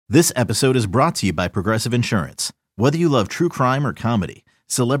This episode is brought to you by Progressive Insurance. Whether you love true crime or comedy,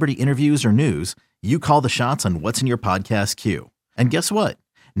 celebrity interviews or news, you call the shots on what's in your podcast queue. And guess what?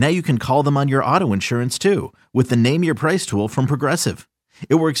 Now you can call them on your auto insurance too with the Name Your Price tool from Progressive.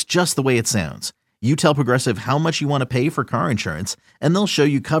 It works just the way it sounds. You tell Progressive how much you want to pay for car insurance, and they'll show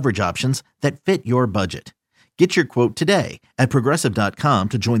you coverage options that fit your budget. Get your quote today at Progressive.com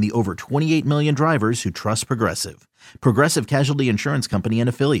to join the over 28 million drivers who trust Progressive. Progressive Casualty Insurance Company and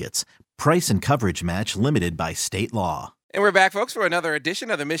Affiliates. Price and coverage match limited by state law. And we're back, folks, for another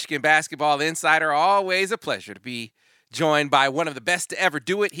edition of the Michigan Basketball Insider. Always a pleasure to be joined by one of the best to ever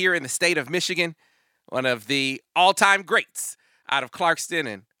do it here in the state of Michigan, one of the all-time greats out of Clarkston,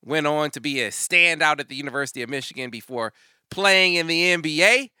 and went on to be a standout at the University of Michigan before playing in the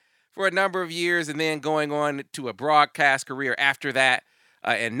NBA for a number of years and then going on to a broadcast career after that.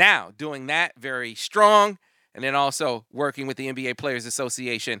 And now doing that very strong, and then also working with the NBA Players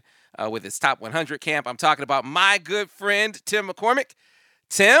Association with its Top 100 camp. I'm talking about my good friend, Tim McCormick.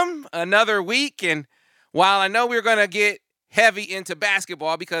 Tim, another week, and while I know we're going to get heavy into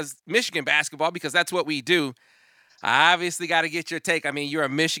basketball, Michigan basketball, because that's what we do, I obviously got to get your take. I mean, you're a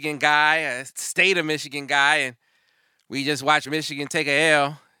Michigan guy, a state of Michigan guy, and we just watched Michigan take a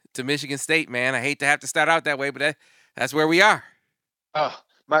L to Michigan State, man. I hate to have to start out that way, but that's where we are. Oh,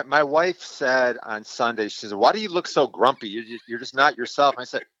 my wife said on Sunday, she said, "Why do you look so grumpy? You're just not yourself." I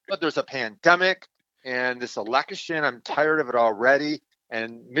said, "But there's a pandemic and this election. I'm tired of it already.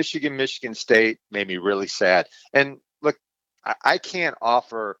 And Michigan State made me really sad." And look, I can't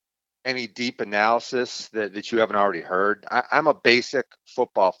offer any deep analysis that you haven't already heard. I'm a basic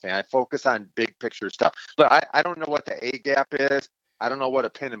football fan. I focus on big picture stuff. Look, I don't know what the A gap is. I don't know what a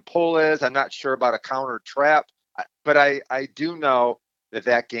pin and pull is. I'm not sure about a counter trap. But I do know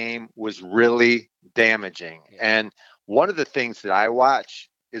that game was really damaging. And one of the things that I watch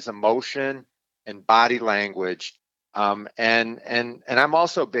is emotion and body language. And I'm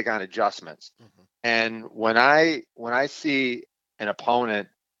also big on adjustments. Mm-hmm. And when I see an opponent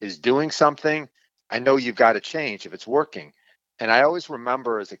is doing something, I know you've got to change if it's working. And I always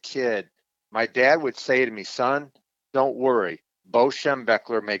remember as a kid, my dad would say to me, "Son, don't worry. Bo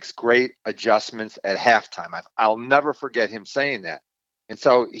Schembechler makes great adjustments at halftime." I'll never forget him saying that. And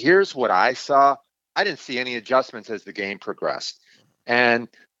so here's what I saw. I didn't see any adjustments as the game progressed. And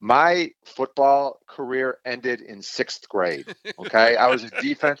my football career ended in 6th grade. Okay. I was a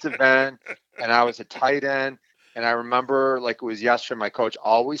defensive end and I was a tight end. And I remember like it was yesterday, my coach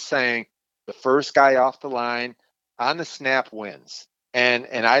always saying the first guy off the line on the snap wins. And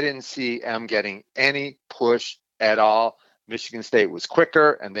I didn't see M getting any push at all. Michigan State was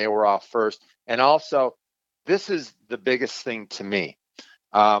quicker and they were off first. And also, this is the biggest thing to me.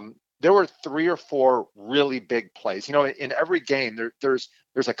 There were 3 or 4 really big plays. You know, in every game, there's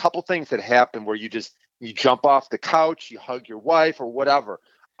a couple things that happen where you jump off the couch, you hug your wife or whatever.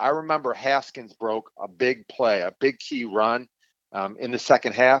 I remember Haskins broke a big play, a big key run in the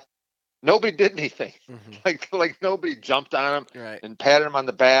second half. Nobody did anything. Mm-hmm. Like nobody jumped on him and patted him on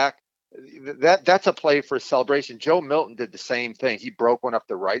the back. That's a play for a celebration. Joe Milton did the same thing. He broke one up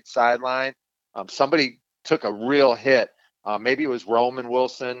the right sideline. Somebody took a real hit. Maybe it was Roman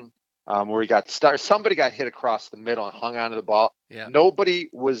Wilson where he got started. Somebody got hit across the middle and hung onto the ball. Yeah. Nobody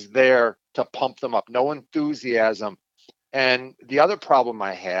was there to pump them up. No enthusiasm. And the other problem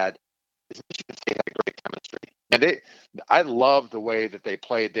I had is Michigan State had great chemistry. And I loved the way that they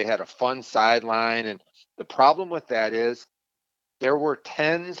played. They had a fun sideline. And the problem with that is there were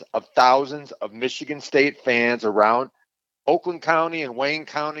tens of thousands of Michigan State fans around Oakland County and Wayne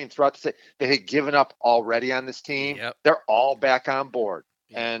County and throughout the state. They had given up already on this team. Yep. They're all back on board.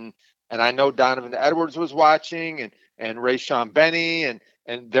 Yep. And I know Donovan Edwards was watching and Rayshawn Benny and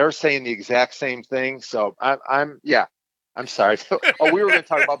they're saying the exact same thing. So I'm sorry. We were going to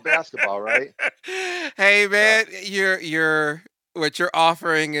talk about basketball, right? Hey man, you're what you're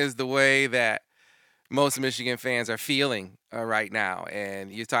offering is the way that most Michigan fans are feeling right now.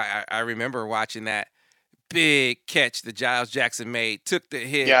 And I remember watching that big catch that Giles Jackson made, took the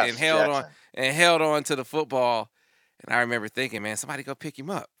hit and held on to the football. And I remember thinking, man, somebody go pick him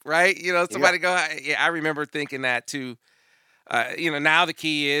up, right? You know, I remember thinking that too. Now the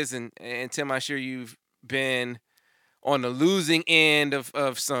key is, and Tim, I'm sure you've been on the losing end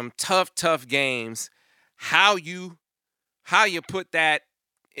of some tough games, how you put that,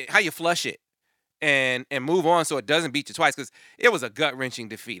 how you flush it and move on so it doesn't beat you twice, because it was a gut-wrenching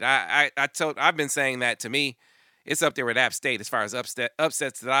defeat. I've been saying that. To me, it's up there with App State as far as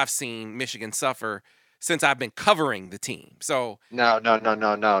upsets that I've seen Michigan suffer since I've been covering the team. So no,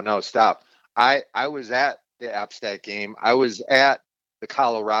 stop. I was at the App State game. I was at the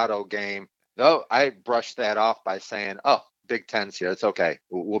Colorado game, though, I brushed that off by saying, "Oh, Big Ten's here. It's okay.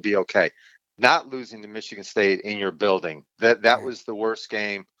 We'll be okay." Not losing to Michigan State in your building, that was the worst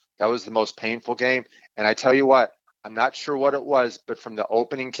game. That was the most painful game. And I tell you what, I'm not sure what it was, but from the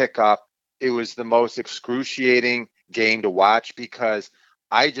opening kickoff, it was the most excruciating game to watch because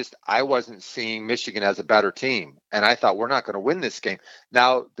I wasn't seeing Michigan as a better team. And I thought, we're not going to win this game.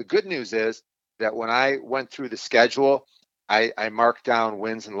 Now, the good news is that when I went through the schedule, I marked down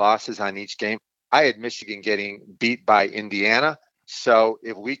wins and losses on each game. I had Michigan getting beat by Indiana. So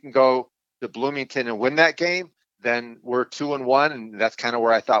if we can go to Bloomington and win that game, then we're 2-1, and that's kind of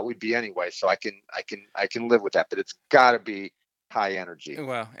where I thought we'd be anyway. So I can live with that, but it's got to be high energy.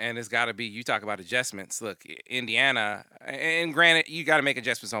 Well, and it's got to be, you talk about adjustments. Look, Indiana, and granted, you got to make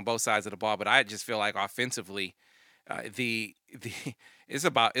adjustments on both sides of the ball, but I just feel like offensively, the it's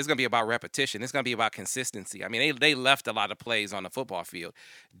going to be about repetition. It's going to be about consistency. I mean, they left a lot of plays on the football field.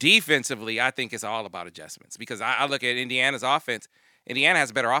 Defensively, I think it's all about adjustments because I look at Indiana's offense. Indiana has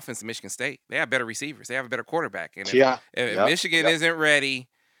a better offense than Michigan State. They have better receivers. They have a better quarterback. And if Michigan isn't ready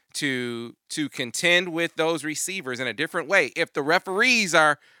to contend with those receivers in a different way, if the referees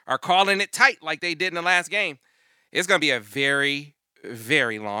are calling it tight like they did in the last game, it's going to be a very,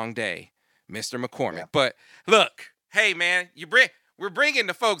 very long day, Mr. McCormick. Yeah. But look, hey, man, we're bringing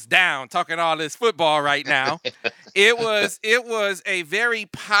the folks down talking all this football right now. It was a very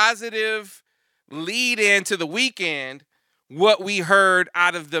positive lead into the weekend, what we heard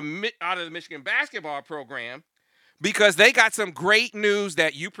out of the Michigan basketball program, because they got some great news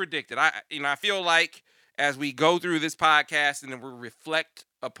that you predicted. I feel like as we go through this podcast and then we reflect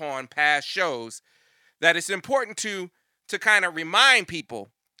upon past shows, that it's important to kind of remind people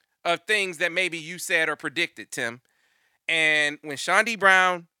of things that maybe you said or predicted, Tim. And when Chaundee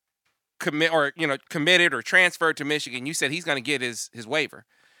Brown committed or transferred to Michigan, you said he's going to get his waiver.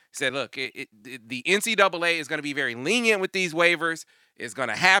 Said, look, the NCAA is going to be very lenient with these waivers. It's going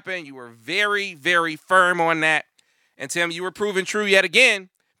to happen. You were very, very firm on that. And Tim, you were proven right yet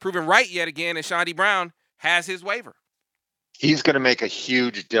again, and Chaundee Brown has his waiver. He's going to make a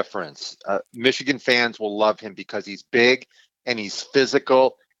huge difference. Michigan fans will love him because he's big and he's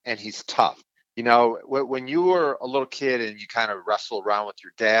physical and he's tough. You know, when you were a little kid and you kind of wrestled around with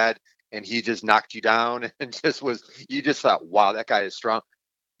your dad and he just knocked you down and you just thought, wow, that guy is strong.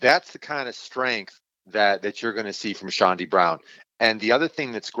 That's the kind of strength that you're going to see from Chaundee Brown. And the other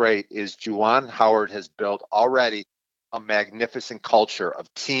thing that's great is Juwan Howard has built already a magnificent culture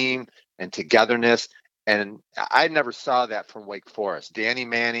of team and togetherness. And I never saw that from Wake Forest. Danny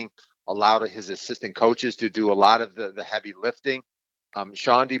Manning allowed his assistant coaches to do a lot of the heavy lifting.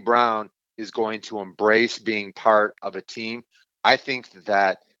 Chaundee Brown is going to embrace being part of a team. I think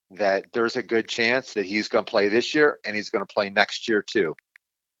that there's a good chance that he's going to play this year and he's going to play next year too.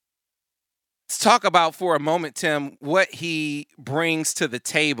 Let's talk about for a moment, Tim, what he brings to the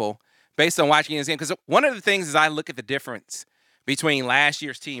table based on watching his game. Because one of the things is I look at the difference between last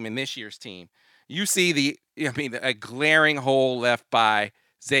year's team and this year's team. You see a glaring hole left by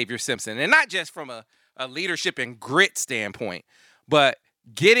Xavier Simpson. And not just from a leadership and grit standpoint, but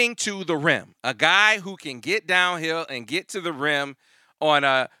getting to the rim. A guy who can get downhill and get to the rim on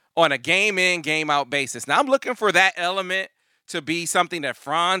a game in, game out basis. Now I'm looking for that element to be something that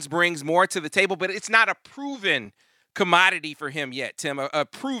Franz brings more to the table, but it's not a proven commodity for him yet, Tim, a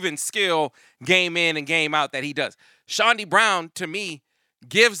proven skill game in and game out that he does. Chaundee Brown, to me,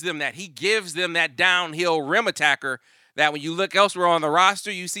 gives them that. He gives them that downhill rim attacker that when you look elsewhere on the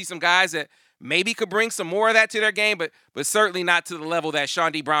roster, you see some guys that maybe could bring some more of that to their game, but certainly not to the level that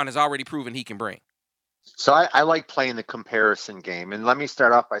Chaundee Brown has already proven he can bring. So I like playing the comparison game. And let me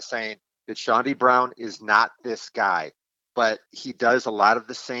start off by saying that Chaundee Brown is not this guy, but he does a lot of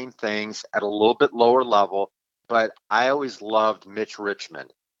the same things at a little bit lower level. But I always loved Mitch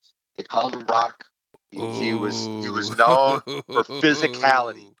Richmond. They called him Rock. He was known for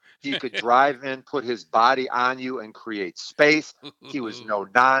physicality. He could drive in, put his body on you, and create space. He was no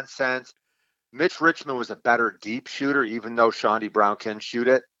nonsense. Mitch Richmond was a better deep shooter, even though Chaundee Brown can shoot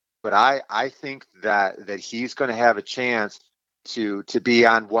it. But I think that he's going to have a chance to be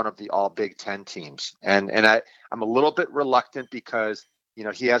on one of the all Big Ten teams. And I'm a little bit reluctant because,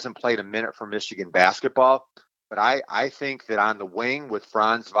 he hasn't played a minute for Michigan basketball. But I think that on the wing with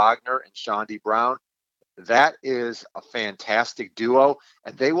Franz Wagner and Chaundee Brown, that is a fantastic duo,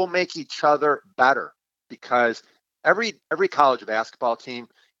 and they will make each other better because every college basketball team,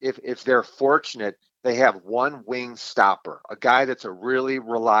 if they're fortunate, they have one wing stopper, a guy that's a really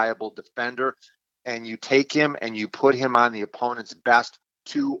reliable defender, and you take him and you put him on the opponent's best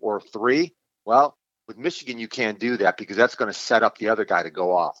 2 or 3. Well, With Michigan, you can't do that because that's going to set up the other guy to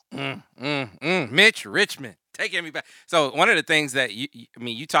go off. Mitch Richmond, taking me back. So one of the things that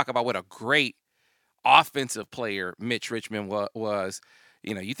you talk about what a great offensive player Mitch Richmond was.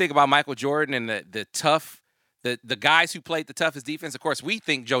 You think about Michael Jordan and the tough, the guys who played the toughest defense. Of course, we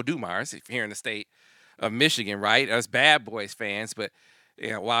think Joe Dumars here in the state of Michigan, right? Us Bad Boys fans, but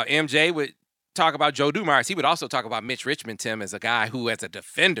while MJ would talk about Joe Dumars, he would also talk about Mitch Richmond, Tim, as a guy who, as a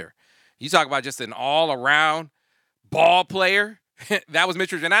defender, you talk about just an all-around ball player. That was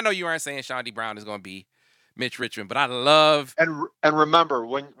Mitch Richmond. I know you aren't saying Chaundee Brown is going to be Mitch Richmond, but I love. And remember,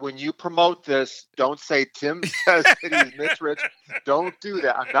 when you promote this, don't say Tim says that he's Mitch Richmond. Don't do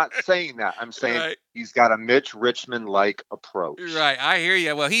that. I'm not saying that. I'm saying He's got a Mitch Richmond-like approach. Right. I hear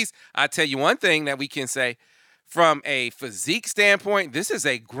you. Well, I tell you one thing that we can say from a physique standpoint, this is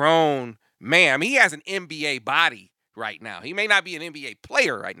a grown man. I mean, he has an NBA body right now. He may not be an NBA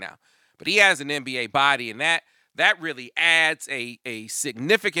player right now, but he has an NBA body, and that really adds a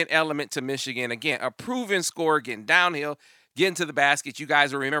significant element to Michigan. Again, a proven scorer, getting downhill, getting to the basket. You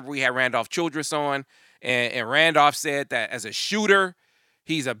guys will remember we had Randolph Childress on, and Randolph said that as a shooter,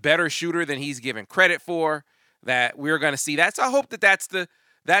 he's a better shooter than he's given credit for, that we're going to see that. So I hope that that's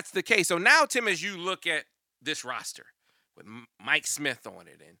the case. So now, Tim, as you look at this roster with Mike Smith on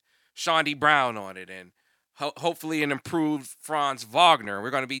it and Chaundee Brown on it and hopefully an improved Franz Wagner,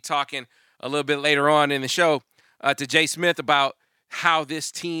 we're going to be talking a little bit later on in the show to Jay Smith about how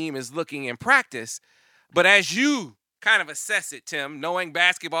this team is looking in practice. But as you kind of assess it, Tim, knowing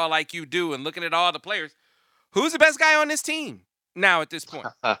basketball like you do and looking at all the players, who's the best guy on this team now at this point?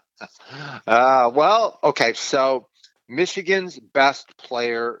 Well, okay, so Michigan's best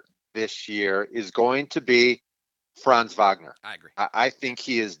player this year is going to be Franz Wagner. I agree. I think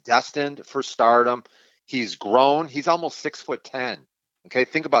he is destined for stardom. He's grown. He's almost 6'10". Okay,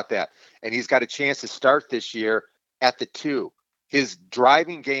 think about that. And he's got a chance to start this year at the 2. His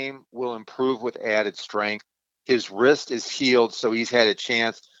driving game will improve with added strength. His wrist is healed, so he's had a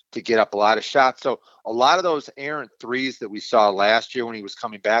chance to get up a lot of shots. So a lot of those errant threes that we saw last year when he was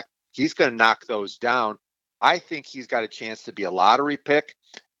coming back, he's going to knock those down. I think he's got a chance to be a lottery pick.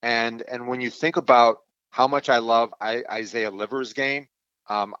 And when you think about how much I love Isaiah Livers' game,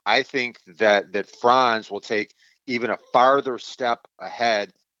 I think that Franz will take even a farther step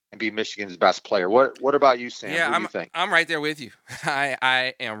ahead and be Michigan's best player. What about you, Sam? Yeah, what do you think? I'm right there with you.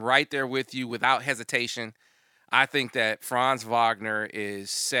 I am right there with you without hesitation. I think that Franz Wagner is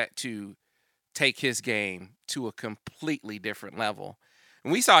set to take his game to a completely different level.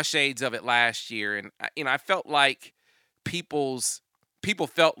 And we saw shades of it last year, and I felt like people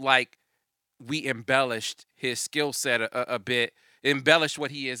felt like we embellished his skill set a bit, embellished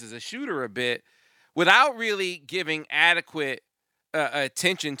what he is as a shooter a bit, without really giving adequate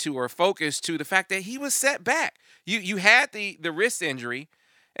attention to or focus to the fact that he was set back. You had the wrist injury,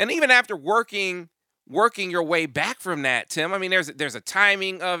 and even after working your way back from that, Tim, I mean, there's a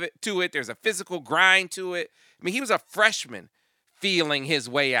timing of it to it. There's a physical grind to it. I mean, he was a freshman feeling his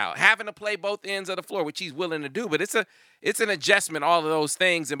way out, having to play both ends of the floor, which he's willing to do. But it's an adjustment, all of those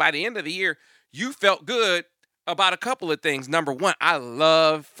things. And by the end of the year, you felt good about a couple of things. Number one, I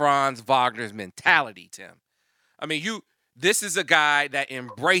love Franz Wagner's mentality, Tim. I mean, this is a guy that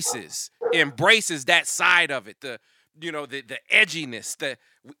embraces that side of it, the edginess, a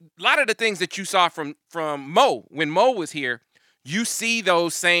lot of the things that you saw from Mo when Mo was here. You see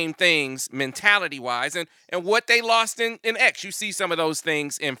those same things mentality-wise, and what they lost in X. You see some of those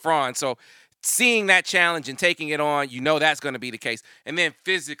things in Franz. So seeing that challenge and taking it on, that's going to be the case. And then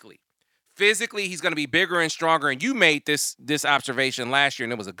physically, he's going to be bigger and stronger. And you made this observation last year,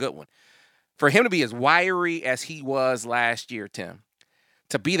 and it was a good one. For him to be as wiry as he was last year, Tim,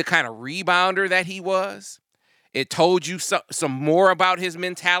 to be the kind of rebounder that he was, it told you some more about his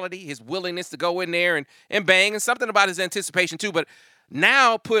mentality, his willingness to go in there and bang, and something about his anticipation too. But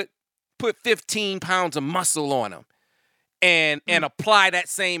now put 15 pounds of muscle on him and apply that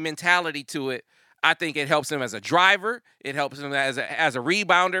same mentality to it. I think it helps him as a driver. It helps him as a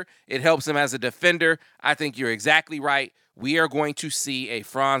rebounder. It helps him as a defender. I think you're exactly right. We are going to see a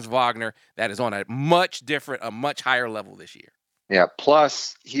Franz Wagner that is on a much higher level this year. Yeah,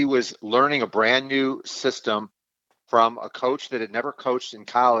 plus he was learning a brand new system from a coach that had never coached in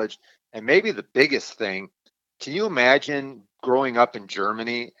college. And maybe the biggest thing, can you imagine growing up in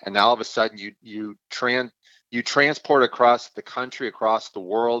Germany and now all of a sudden you transport across the country, across the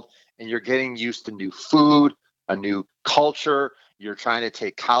world, and you're getting used to new food, a new culture. You're trying to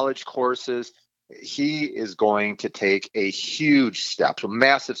take college courses. He is going to take a huge step, a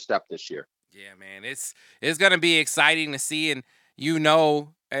massive step this year. Yeah, man, it's going to be exciting to see. And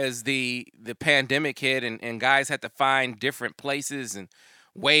as the pandemic hit and guys had to find different places and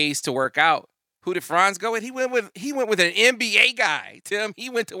ways to work out, who did Franz go with? He went with an NBA guy, Tim. He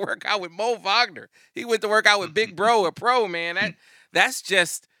went to work out with Mo Wagner. He went to work out with Big Bro, a pro, man. That's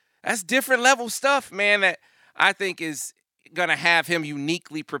different level stuff, man, that I think is gonna have him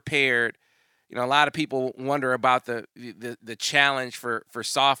uniquely prepared. You know, a lot of people wonder about the challenge for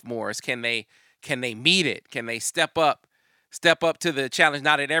sophomores. Can they meet it? Can they step up to the challenge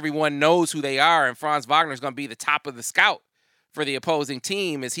now that everyone knows who they are? And Franz Wagner is going to be the top of the scout for the opposing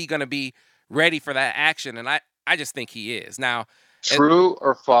team. Is he going to be ready for that action? And I just think he is. Now, true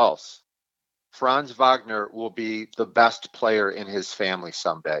or false, Franz Wagner will be the best player in his family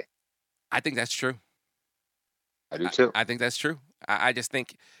someday. I think that's true. I do too. I think that's true. I just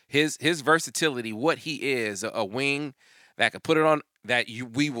think his versatility, what he is, a wing that could put it on,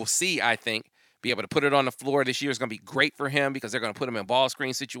 we will see, I think, be able to put it on the floor this year is going to be great for him because they're going to put him in ball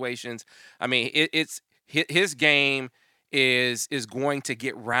screen situations. I mean, it's his game is going to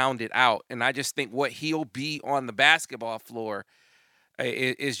get rounded out. And I just think what he'll be on the basketball floor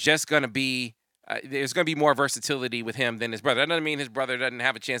is just going to be, there's going to be more versatility with him than his brother. That doesn't mean his brother doesn't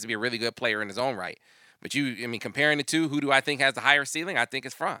have a chance to be a really good player in his own right. But comparing the two, who do I think has the higher ceiling? I think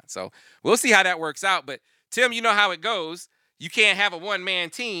it's Franz. So we'll see how that works out. But Tim, you know how it goes. You can't have a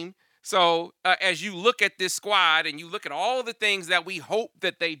one-man team. So as you look at this squad and you look at all the things that we hope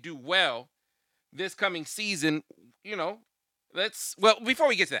that they do well this coming season, before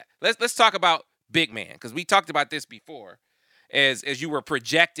we get to that, let's talk about big man, because we talked about this before as you were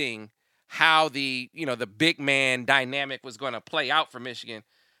projecting how the big man dynamic was going to play out for Michigan.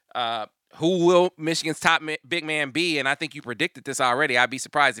 Who will Michigan's top big man be? And I think you predicted this already. I'd be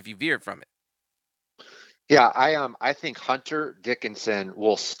surprised if you veered from it. Yeah, I think Hunter Dickinson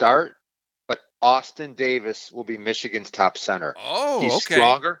will start, but Austin Davis will be Michigan's top center. Oh, he's okay.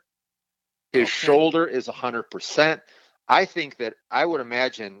 Stronger. His shoulder is 100%. I think that I would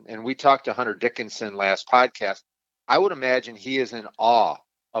imagine, and we talked to Hunter Dickinson last podcast, I would imagine he is in awe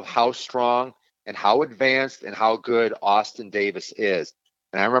of how strong and how advanced and how good Austin Davis is.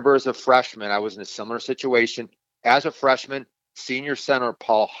 And I remember as a freshman, I was in a similar situation. As a freshman, senior center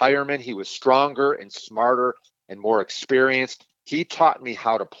Paul Heyerman, he was stronger and smarter and more experienced. He taught me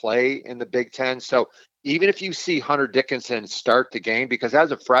how to play in the Big Ten. So even if you see Hunter Dickinson start the game, because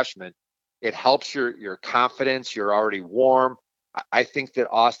as a freshman, it helps your confidence. You're already warm. I think that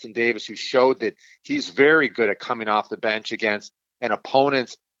Austin Davis, who showed that he's very good at coming off the bench against an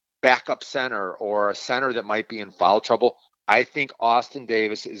opponent's backup center or a center that might be in foul trouble, I think Austin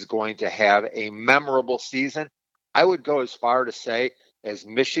Davis is going to have a memorable season. I would go as far to say as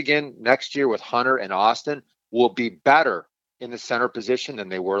Michigan next year with Hunter and Austin will be better in the center position than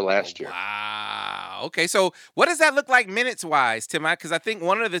they were last year. Wow. Okay, so what does that look like minutes-wise, Tim? Because I think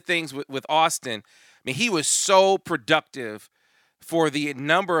one of the things with Austin, I mean, he was so productive for the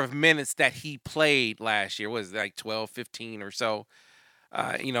number of minutes that he played last year. Was it like 12, 15 or so?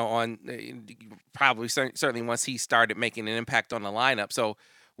 Probably certainly once he started making an impact on the lineup. So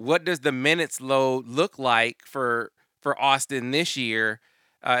what does the minutes load look like for Austin this year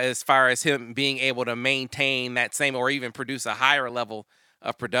as far as him being able to maintain that same or even produce a higher level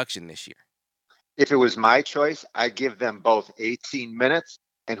of production this year? If it was my choice, I'd give them both 18 minutes,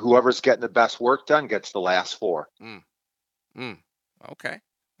 and whoever's getting the best work done gets the last 4.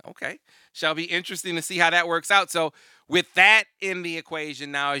 Okay. Shall be interesting to see how that works out. So with that in the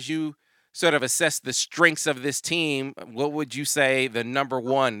equation now, as you sort of assess the strengths of this team, what would you say the number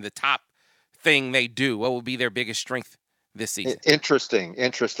one, the top thing they do? What would be their biggest strength this season? Interesting.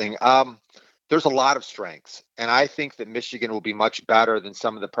 There's a lot of strengths, and I think that Michigan will be much better than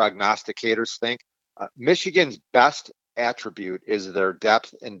some of the prognosticators think. Michigan's best attribute is their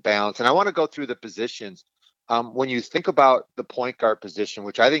depth and balance, and I want to go through the positions. When you think about the point guard position,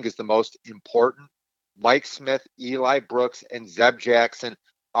 which I think is the most important, Mike Smith, Eli Brooks, and Zeb Jackson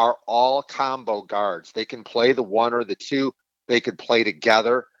are all combo guards. They can play the 1 or the 2. They could play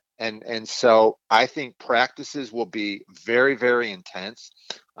together. And so I think practices will be very, very intense.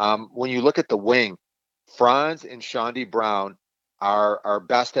 When you look at the wing, Franz and Chaundee Brown are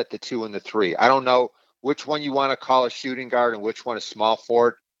best at the 2 and the 3. I don't know which one you want to call a shooting guard and which one a small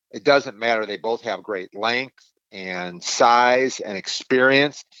forward. It doesn't matter. They both have great length and size and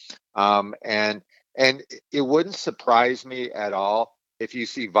experience. And it wouldn't surprise me at all if you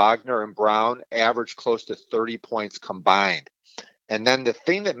see Wagner and Brown average close to 30 points combined. And then the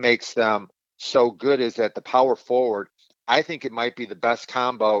thing that makes them so good is that the power forward, I think it might be the best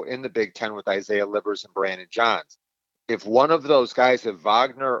combo in the Big Ten with Isaiah Livers and Brandon Johns. If one of those guys, if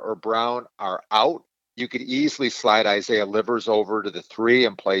Wagner or Brown are out, You could easily slide Isaiah Livers over to the 3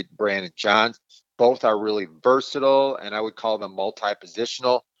 and play Brandon Johns. Both are really versatile, and I would call them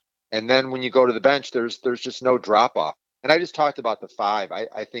multi-positional. And then when you go to the bench, there's just no drop off. And I just talked about the 5.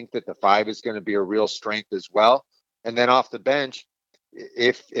 I think that the 5 is going to be a real strength as well. And then off the bench,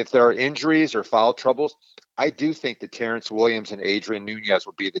 if there are injuries or foul troubles, I do think that Terrence Williams and Adrian Nunez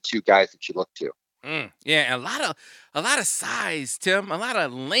will be the 2 guys that you look to. Yeah, a lot of size, Tim, a lot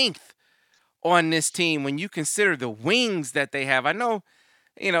of length on this team when you consider the wings that they have. I know,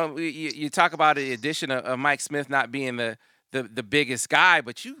 you talk about the addition of Mike Smith not being the biggest guy,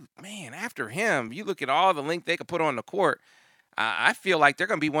 but after him, you look at all the length they could put on the court. I feel like they're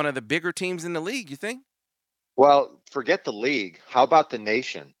going to be one of the bigger teams in the league. You think? Well, forget the league. How about the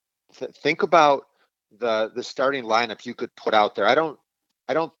nation? Think about the starting lineup you could put out there. I don't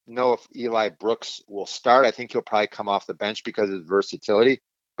know if Eli Brooks will start. I think he'll probably come off the bench because of his versatility.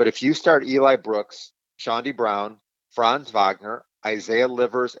 But if you start Eli Brooks, Chaundee Brown, Franz Wagner, Isaiah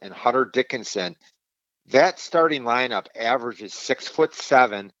Livers, and Hunter Dickinson, that starting lineup averages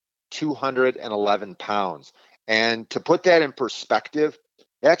 6'7", 211 pounds. And to put that in perspective,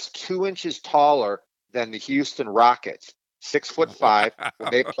 that's 2 inches taller than the Houston Rockets, 6'5",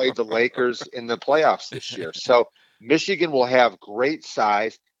 when they played the Lakers in the playoffs this year. So Michigan will have great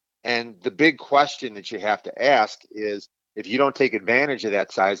size. And the big question that you have to ask is, if you don't take advantage of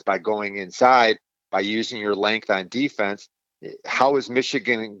that size by going inside, by using your length on defense, how is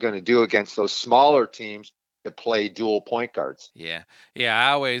Michigan going to do against those smaller teams that play dual point guards? Yeah.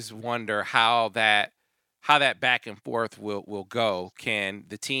 I always wonder how that back and forth will go. Can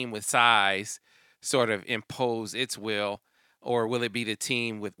the team with size sort of impose its will, or will it be the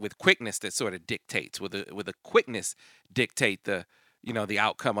team with quickness that sort of dictates? With the quickness dictate the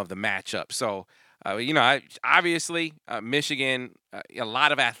outcome of the matchup? So obviously Michigan, a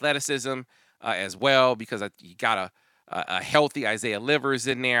lot of athleticism as well, because you got a healthy Isaiah Livers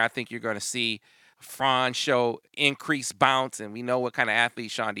in there. I think you're going to see Franz show increased bounce, and we know what kind of athlete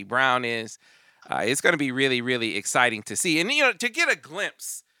Chaundee Brown is. It's going to be really, really exciting to see. And, to get a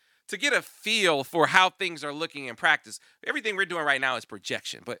glimpse, to get a feel for how things are looking in practice. Everything we're doing right now is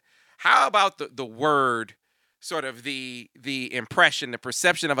projection. But how about the word, sort of the impression, the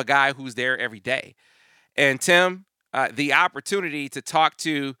perception of a guy who's there every day? And Tim, the opportunity to talk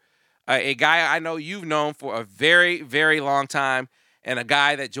to a guy I know you've known for a very, very long time, and a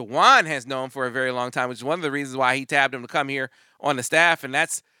guy that Jawan has known for a very long time, which is one of the reasons why he tabbed him to come here on the staff, and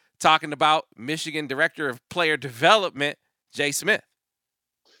that's talking about Michigan Director of Player Development, Jay Smith.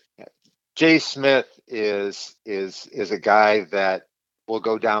 Jay Smith is a guy that will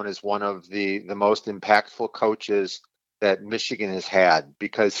go down as one of the most impactful coaches that Michigan has had,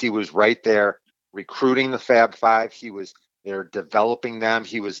 because he was right there recruiting the Fab Five. He was there developing them.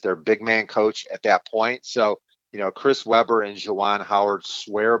 He was their big man coach at that point. So, Chris Webber and Juwan Howard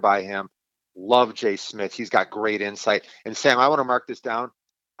swear by him, love Jay Smith. He's got great insight. And Sam, I want to mark this down.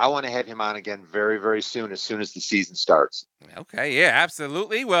 I want to have him on again very, very soon as the season starts. Okay, yeah,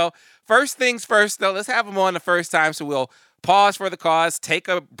 absolutely. Well, first things first, though, let's have him on the first time. So we'll pause for the cause, take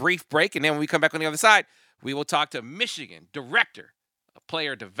a brief break, and then when we come back on the other side, we will talk to Michigan Director of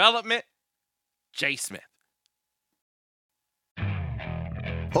Player Development, Jay Smith.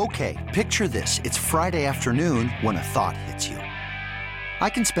 Okay, picture this. It's Friday afternoon when a thought hits you. I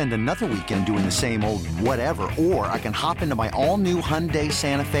can spend another weekend doing the same old whatever, or I can hop into my all-new Hyundai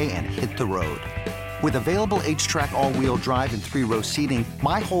Santa Fe and hit the road. With available H-Track all-wheel drive and 3-row seating,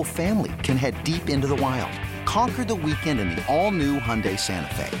 my whole family can head deep into the wild. Conquer the weekend in the all-new Hyundai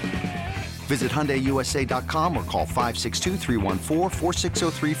Santa Fe. Visit HyundaiUSA.com or call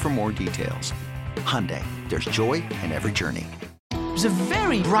 562-314-4603 for more details. Hyundai, there's joy in every journey. It was a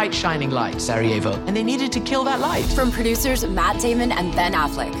very bright, shining light, Sarajevo, and they needed to kill that light. From producers Matt Damon and Ben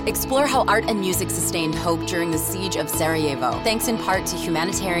Affleck, explore how art and music sustained hope during the siege of Sarajevo, thanks in part to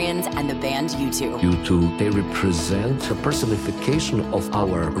humanitarians and the band U2. U2, they represent a personification of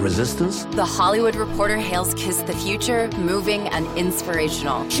our resistance. The Hollywood Reporter hails Kiss the Future, moving and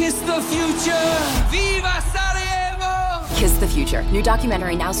inspirational. Kiss the future! Viva Sarajevo! Kiss the Future, new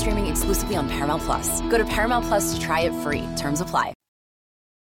documentary now streaming exclusively on Paramount+. Go to Paramount+ to try it free. Terms apply.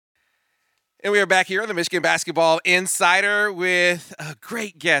 And we are back here on the Michigan Basketball Insider with a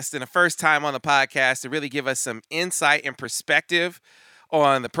great guest and a first time on the podcast to really give us some insight and perspective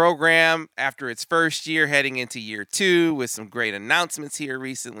on the program after its first year, heading into year two, with some great announcements here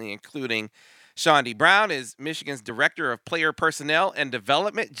recently, including Chaundee Brown is Michigan's Director of Player Personnel and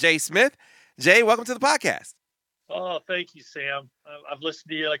Development, Jay Smith. Jay, welcome to the podcast. Oh, thank you, Sam. I've listened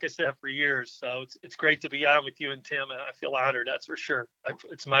to you, like I said, for years. So it's great to be on with you and Tim. And I feel honored, that's for sure.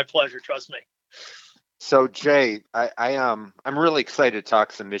 It's my pleasure. Trust me. So Jay, I'm really excited to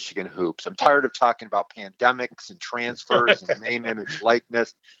talk some Michigan hoops. I'm tired of talking about pandemics and transfers and name, image,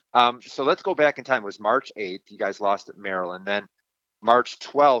 likeness. So let's go back in time. It was March 8th. You guys lost at Maryland. Then March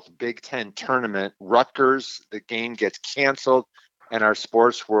 12th, Big Ten tournament, Rutgers. The game gets canceled, and our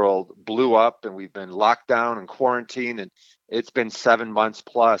sports world blew up, and we've been locked down and quarantined, and it's been 7 months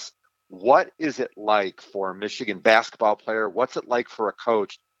plus. What is it like for a Michigan basketball player? What's it like for a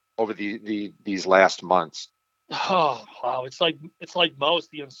coach over these last months? Oh wow, it's like most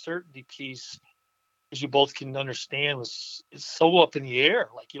the uncertainty piece, as you both can understand, is so up in the air.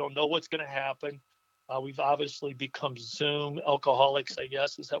 Like you don't know what's going to happen. We've obviously become Zoom alcoholics, I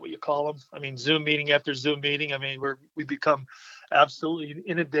guess. Is that what you call them? I mean, Zoom meeting after Zoom meeting. I mean, we become absolutely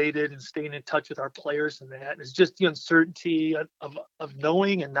inundated and staying in touch with our players and that. And it's just the uncertainty of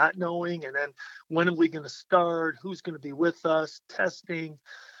knowing and not knowing. And then when are we going to start? Who's going to be with us? Testing,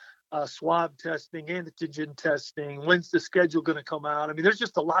 swab testing, antigen testing. When's the schedule going to come out? I mean, there's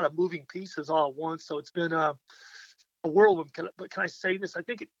just a lot of moving pieces all at once. So it's been a whirlwind. But can I say this? I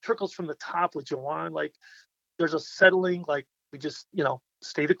think it trickles from the top with Jawan. Like there's a settling, like we just,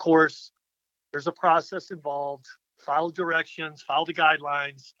 stay the course. There's a process involved. Follow directions, follow the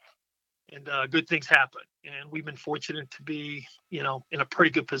guidelines, and good things happen. And we've been fortunate to be, in a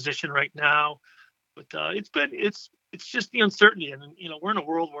pretty good position right now. But it's just the uncertainty, and we're in a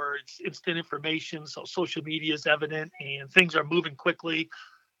world where it's instant information, so social media is evident, and things are moving quickly.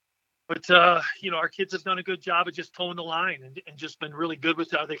 But our kids have done a good job of just towing the line and just been really good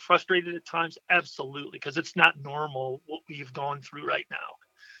with it. Are they frustrated at times? Absolutely, because it's not normal what we've gone through right now.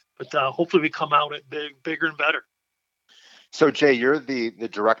 But hopefully we come out at bigger and better. So Jay, you're the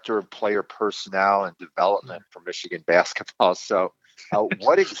director of player personnel and development for Michigan basketball. So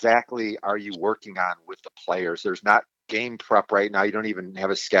what exactly are you working on with the players? There's not game prep right now. You don't even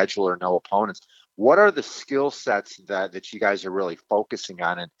have a schedule or no opponents. What are the skill sets that you guys are really focusing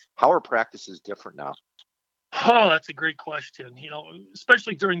on, and how are practices different now? Oh, that's a great question.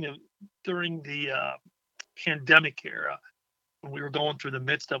 Especially during the pandemic era, when we were going through the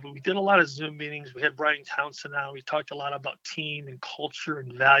midst of it, we did a lot of Zoom meetings. We had Brian Townsend on. We talked a lot about team and culture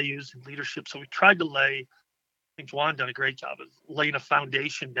and values and leadership. So we tried to I think Juwan done a great job of laying a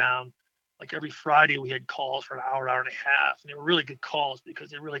foundation down. Like every Friday we had calls for an hour and a half. And they were really good calls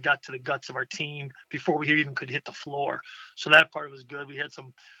because they really got to the guts of our team before we even could hit the floor. So that part was good. We had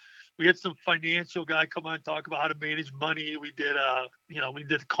some financial guy come on and talk about how to manage money. We did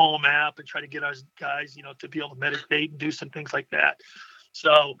the Calm app and try to get our guys, to be able to meditate and do some things like that.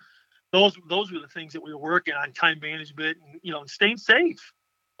 So those were the things that we were working on, time management and staying safe.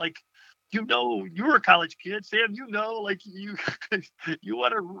 Like, you were a college kid, Sam, like you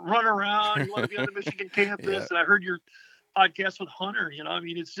want to run around, you want to be on the Michigan campus. Yeah. And I heard your podcast with Hunter, I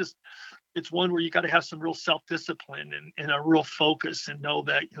mean, it's one where you got to have some real self-discipline and a real focus and know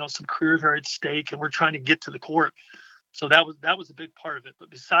that, some careers are at stake and we're trying to get to the court. So that was a big part of it.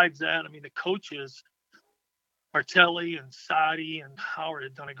 But besides that, I mean, the coaches, Martelli and Sadi and Howard,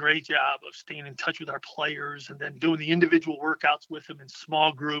 had done a great job of staying in touch with our players and then doing the individual workouts with them in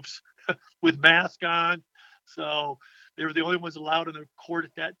small groups with masks on. So they were the only ones allowed in the court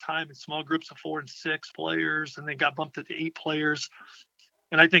at that time in small groups of 4 and 6 players, and they got bumped up to 8 players.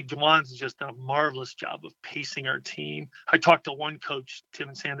 And I think Juwan's just done a marvelous job of pacing our team. I talked to one coach, Tim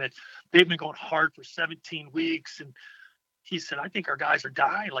and Sam, that they've been going hard for 17 weeks. And he said, I think our guys are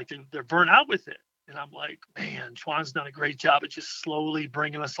dying. Like they're burnt out with it. And I'm like, man, Juwan's done a great job of just slowly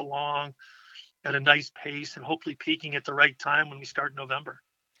bringing us along at a nice pace and hopefully peaking at the right time when we start in November.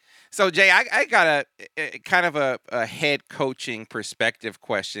 So, Jay, I got a kind of a head coaching perspective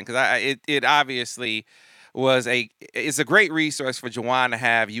question, because it obviously it's a great resource for Juwan to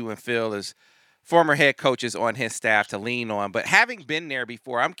have you and Phil as former head coaches on his staff to lean on. But having been there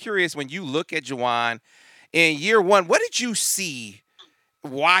before, I'm curious, when you look at Juwan in year one, what did you see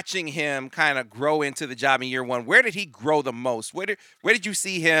watching him kind of grow into the job in year one? Where did he grow the most? Where did you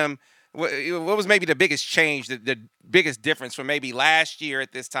see him? What was maybe the biggest change, the biggest difference from maybe last year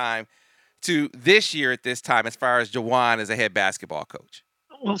at this time to this year at this time, as far as Juwan as a head basketball coach?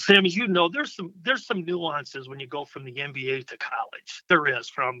 Well, Sam, as you know, there's some nuances when you go from the NBA to college. There is,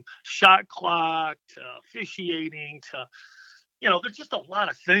 from shot clock to officiating to, there's just a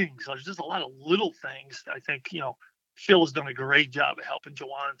lot of things. There's just a lot of little things. I think, Phil has done a great job of helping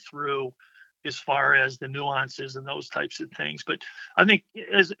Juwan through as far as the nuances and those types of things. But I think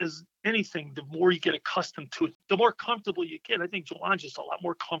as anything, the more you get accustomed to it, the more comfortable you get. I think Juwan's just a lot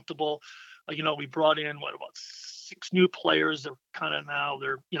more comfortable. We brought in, about 6 new players that kind of now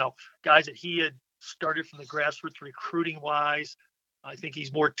they're, guys that he had started from the grassroots recruiting wise. I think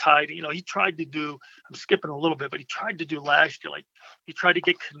he's more tied. He tried to do, I'm skipping a little bit, but he tried to do last year. Like, he tried to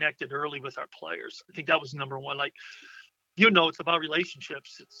get connected early with our players. I think that was number one. Like, it's about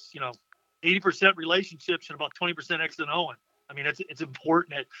relationships. It's, 80% relationships and about 20% X and Owen. I mean, it's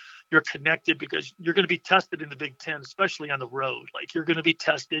important that you're connected, because you're going to be tested in the Big Ten, especially on the road. Like, you're going to be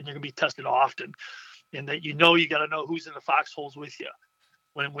tested, and you're going to be tested often. And that, you got to know who's in the foxholes with you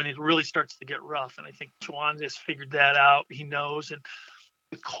when it really starts to get rough. And I think Chaundee has figured that out. He knows. And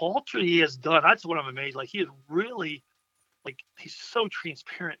the culture he has done, that's what I'm amazed. Like, he is really, like, he's so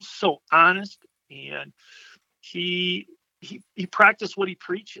transparent, so honest, and he practiced what he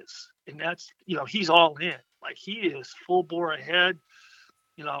preaches. And that's, he's all in. Like, he is full bore ahead.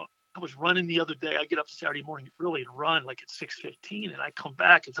 I was running the other day. I get up Saturday morning early and run like at 6:15, and I come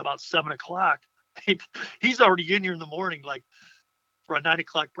back. It's about 7:00. He's already in here in the morning, like for a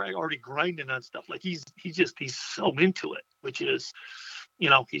 9:00 break, already grinding on stuff. Like, he's so into it, which is,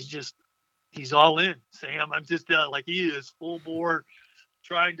 he's all in. Sam, I'm just like, he is full bore,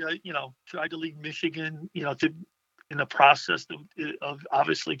 trying to lead Michigan, in the process of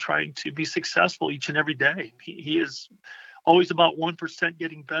obviously trying to be successful each and every day. He is always about 1%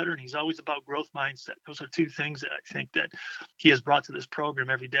 getting better, and he's always about growth mindset. Those are two things that I think that he has brought to this program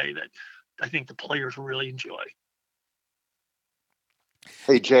every day that I think the players really enjoy.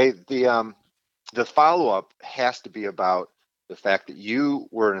 Hey, Jay, the follow-up has to be about the fact that you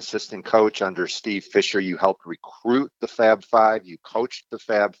were an assistant coach under Steve Fisher. You helped recruit the Fab Five. You coached the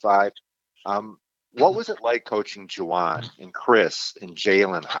Fab Five. What was it like coaching Juwan and Chris and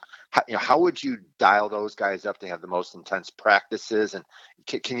Jalen? How would you dial those guys up to have the most intense practices? And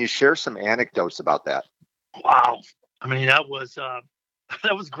can you share some anecdotes about that? Wow. I mean, that was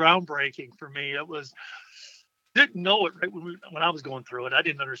groundbreaking for me. Didn't know it right when I was going through it. I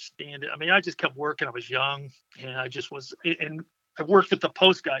didn't understand it. I mean, I just kept working. I was young, and I worked with the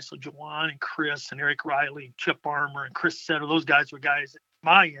post guys. So Juwan and Chris and Eric Riley and Chip Armour and Chris Setter, those guys were guys at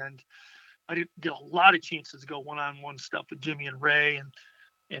my end. I didn't get a lot of chances to go one-on-one stuff with Jimmy and Ray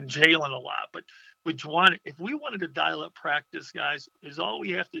and Jalen a lot. But with Juwan, if we wanted to dial up practice, guys, is all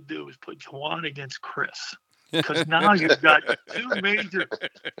we have to do is put Juwan against Chris. Because now you've got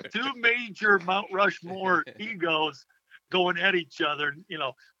two major Mount Rushmore egos going at each other.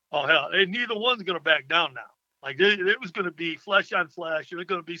 Oh hell, and neither one's going to back down now. Like, it was going to be flesh on flesh. There's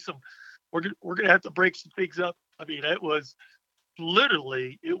going to be some. We're going to have to break some things up. I mean, it was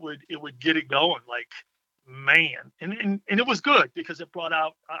literally it would get it going. Like, man, and it was good because it brought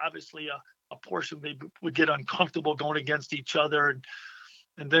out obviously a portion they would get uncomfortable going against each other,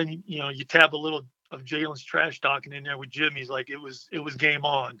 and then you tab a little of Jalen's trash talking in there with Jimmy's, like it was game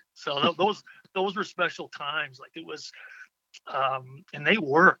on. So those were special times. Like, it was, and they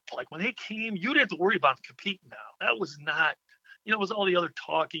worked. Like, when they came, you didn't have to worry about competing now. That was not, it was all the other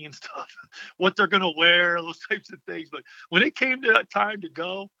talking and stuff, what they're gonna wear, those types of things. But when it came to that time to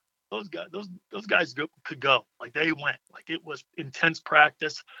go, those guys could go. Like, they went. Like, it was intense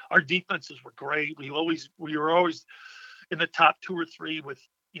practice. Our defenses were great. We were always in the top 2 or 3 with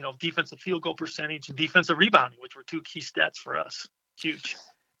defensive field goal percentage and defensive rebounding, which were 2 key stats for us. Huge.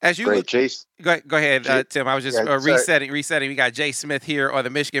 As you Great, Jace. Go ahead, Tim. I was just resetting. We got Jay Smith here on the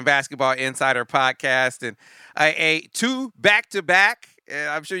Michigan Basketball Insider podcast, and a 2 back-to-back.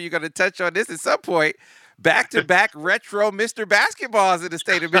 I'm sure you're going to touch on this at some point. Back-to-back retro Mr. Basketballs in the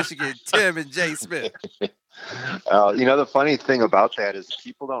state of Michigan, Tim and Jay Smith. The funny thing about that is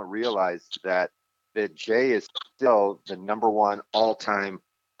people don't realize that Jay is still the number 1 all-time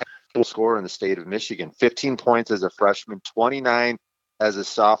scorer in the state of Michigan. 15 points as a freshman, 29 as a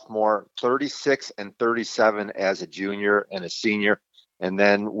sophomore, 36 and 37 as a junior and a senior, and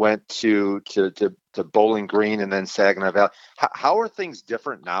then went to Bowling Green and then Saginaw Valley. How are things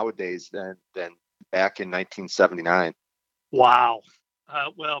different nowadays than back in 1979? Wow.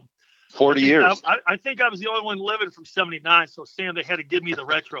 40 years. I think I was the only one living from 79, so Sam, they had to give me the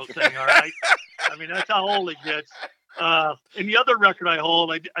retro thing, all right? I mean, that's how old it gets. And the other record I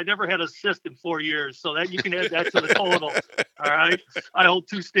hold, I never had an assist in 4 years, so that you can add that to the total. All right, I hold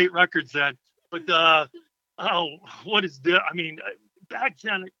 2 state records then. But what is that? I mean, back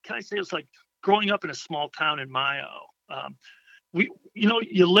then, can I say it's like growing up in a small town in Mayo.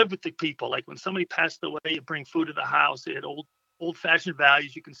 You live with the people. Like, when somebody passed away, you bring food to the house. They had old-fashioned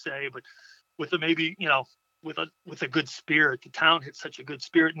values, you can say, but with a good spirit. The town had such a good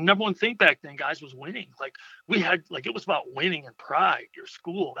spirit. And number one thing back then, guys, was winning. Like, it was about winning and pride. Your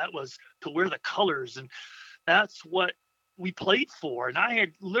school, that was to wear the colors. And that's what we played for, and I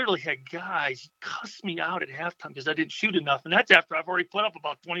had literally had guys cuss me out at halftime because I didn't shoot enough, and that's after I've already put up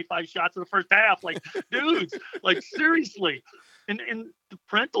about 25 shots in the first half. Like, dudes, like seriously. And the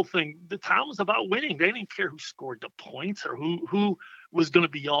parental thing, the town was about winning. They didn't care who scored the points or who was going to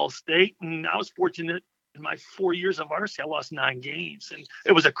be all-state. And I was fortunate in my 4 years of varsity, I lost 9 games, and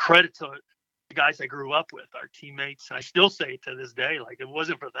it was a credit to the guys I grew up with, our teammates. And I still say it to this day, like, if it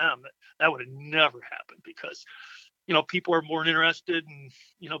wasn't for them, that would have never happened, because people are more interested in,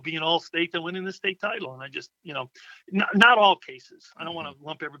 being all state than winning the state title. And I just, not all cases. I don't want to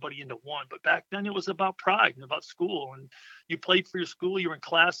lump everybody into one, but back then it was about pride and about school. And you played for your school, you were in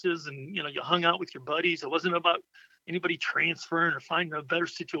classes, and, you hung out with your buddies. It wasn't about anybody transferring or finding a better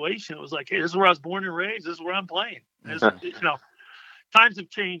situation. It was like, hey, this is where I was born and raised. This is where I'm playing. Times have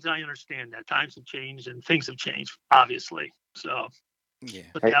changed. I understand that times have changed and things have changed, obviously. So, yeah,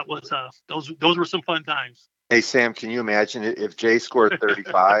 but that was, those were some fun times. Hey, Sam, can you imagine if Jay scored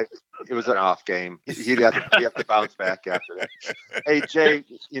 35? It was an off game. He'd have to bounce back after that. Hey, Jay,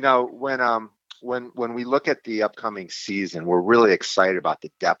 when we look at the upcoming season, we're really excited about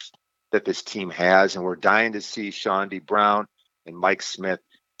the depth that this team has, and we're dying to see Chaundee Brown and Mike Smith.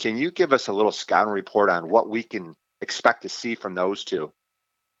 Can you give us a little scouting report on what we can expect to see from those two?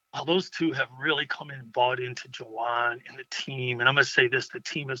 Well, those two have really come in and bought into Jawan and the team. And I'm going to say this, the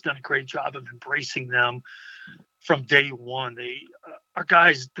team has done a great job of embracing them from day one. They our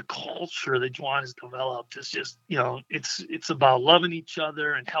guys, the culture that Jawan has developed is just, it's about loving each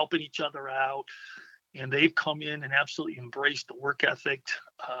other and helping each other out. And they've come in and absolutely embraced the work ethic.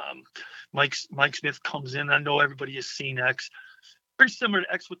 Mike Smith comes in. I know everybody has seen X. Very similar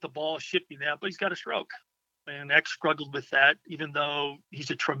to X with the ball, shifting that, but he's got a stroke. And X struggled with that, even though he's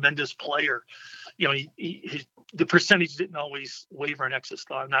a tremendous player. The percentage didn't always waver in X's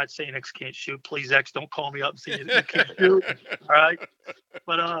thought. I'm not saying X can't shoot. Please, X, don't call me up and say you can't shoot. All right.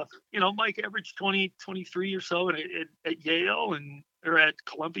 But, Mike averaged 23 or so at Yale or at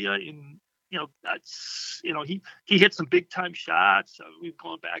Columbia. And, that's, he hit some big time shots. We've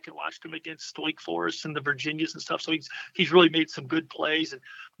gone back and watched him against Wake Forest and the Virginias and stuff. So he's really made some good plays.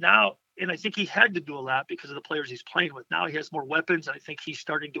 And I think he had to do a lot because of the players he's playing with. Now he has more weapons. And I think he's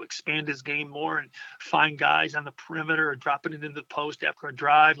starting to expand his game more and find guys on the perimeter and dropping it into the post after a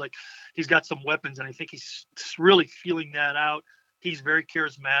drive. Like, he's got some weapons, and I think he's really feeling that out. He's very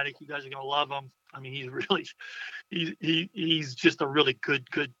charismatic. You guys are going to love him. I mean, he's just a really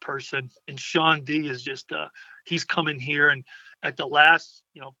good person. And Chaundee is just, he's coming here, and at the last,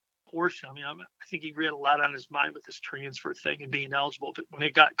 portion, I think he had a lot on his mind with this transfer thing and being eligible. But when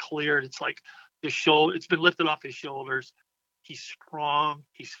it got cleared, it's like it's been lifted off his shoulders. He's strong.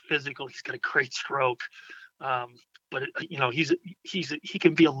 He's physical. He's got a great stroke. But he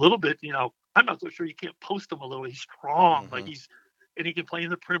can be a little bit, I'm not so sure you can't post him a little. He's strong. Mm-hmm. And he can play in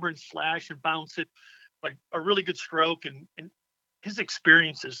the perimeter and slash and bounce it, like a really good stroke. And his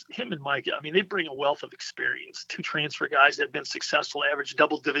experiences, him and Mike, they bring a wealth of experience. 2 transfer guys that have been successful, average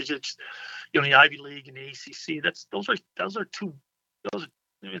double digits, in the Ivy League and the ACC.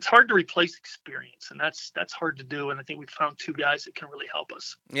 It's hard to replace experience, and that's hard to do. And I think we found 2 guys that can really help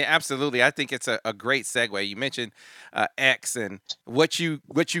us. Yeah, absolutely. I think it's a great segue. You mentioned X and what you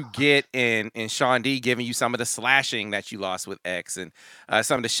get in Chaundee, giving you some of the slashing that you lost with X, and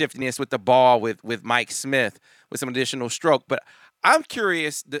some of the shiftiness with the ball with Mike Smith with some additional stroke. But I'm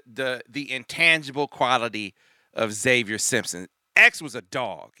curious the intangible quality of Xavier Simpson. X was a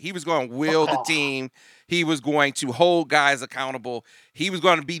dog. He was going to will the team. He was going to hold guys accountable. He was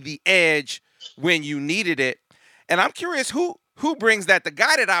going to be the edge when you needed it. And I'm curious who brings that. The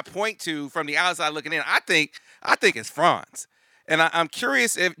guy that I point to from the outside looking in, I think it's Franz. And I'm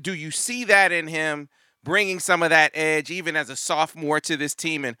curious, do you see that in him, bringing some of that edge even as a sophomore to this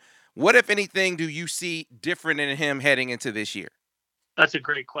team? And what, if anything, do you see different in him heading into this year? That's a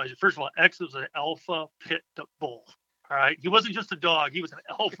great question. First of all, X was an alpha pit bull. All right. He wasn't just a dog. He was an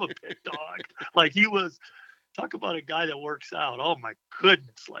alpha pit dog. Like, he was, talk about a guy that works out. Oh my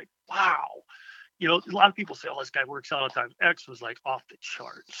goodness. Like, wow. A lot of people say, oh, this guy works out all the time. X was like off the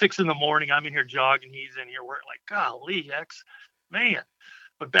chart. 6 a.m, I'm in here jogging. He's in here working. Like, golly, X, man.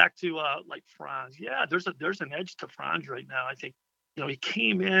 But back to like Franz. Yeah, there's an edge to Franz right now. I think, he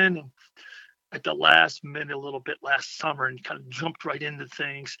came in and at the last minute a little bit last summer and kind of jumped right into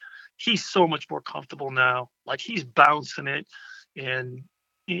things. He's so much more comfortable now. Like, he's bouncing it. And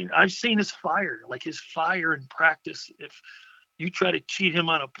I've seen his fire in practice. If you try to cheat him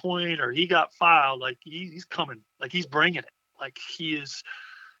on a point or he got fouled, like, he's coming, like, he's bringing it. Like, he's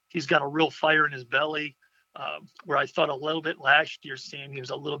got a real fire in his belly. Where I thought a little bit last year, Sam, he was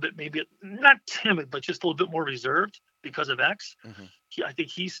a little bit, maybe not timid, but just a little bit more reserved. because of X. Mm-hmm. I think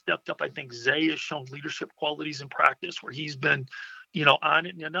he stepped up. I think Zay has shown leadership qualities in practice where he's been, on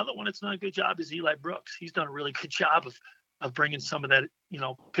it. And another one that's done a good job is Eli Brooks. He's done a really good job of bringing some of that,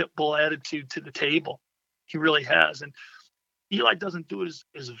 pit bull attitude to the table. He really has. And Eli doesn't do it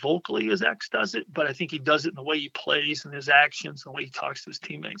as vocally as X does it, but I think he does it in the way he plays and his actions and the way he talks to his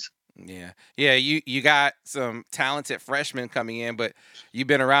teammates. Yeah. You got some talented freshmen coming in, but you've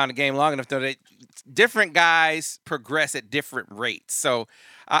been around the game long enough to know that different guys progress at different rates. So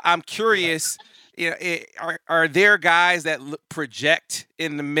I'm curious, are there guys that project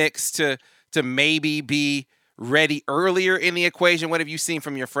in the mix to maybe be ready earlier in the equation? What have you seen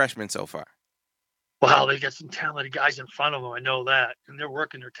from your freshmen so far? Wow, they got some talented guys in front of them. I know that. And they're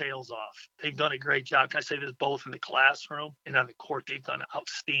working their tails off. They've done a great job. Can I say this? Both in the classroom and on the court, they've done an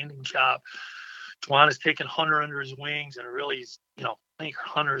outstanding job. Juwan has taken Hunter under his wings and really, I think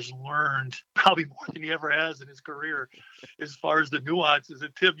Hunter's learned probably more than he ever has in his career as far as the nuances.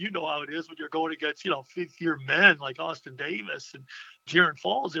 And Tim, you know how it is when you're going against, fifth-year men like Austin Davis and Jaron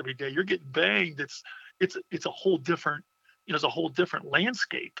Falls every day. You're getting banged. It's a whole different, it's a whole different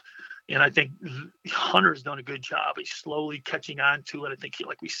landscape. And I think Hunter's done a good job. He's slowly catching on to it. I think,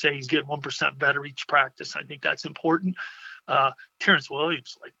 like we say, he's getting 1% better each practice. I think that's important. Terrence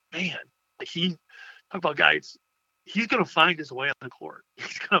Williams, he talk about guys. He's going to find his way on the court.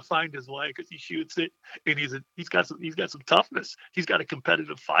 He's going to find his way because he shoots it, and he's got some toughness. He's got a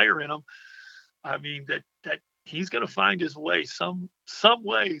competitive fire in him. I mean that he's going to find his way some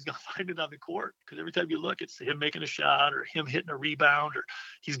way. He's going to find it on the court because every time you look, it's him making a shot or him hitting a rebound or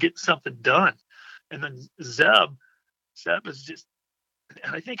he's getting something done. And then Zeb is just,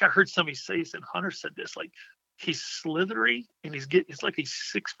 and I think I heard somebody say this, and Hunter said this, like he's slithery and it's like he's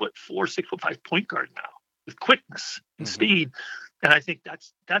 6'4", 6'5" point guard now with quickness and speed. And I think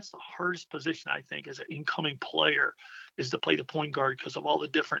that's the hardest position, I think, as an incoming player is to play the point guard because of all the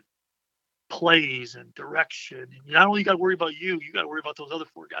different plays and direction. And not only you got to worry about you got to worry about those other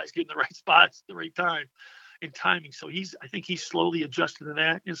four guys getting the right spots at the right time and timing. So I think he's slowly adjusted to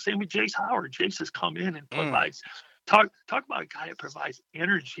that. And same with Jace Howard. Jace has come in and provides talk about a guy that provides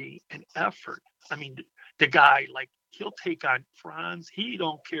energy and effort. I mean, the guy, like, he'll take on Franz. He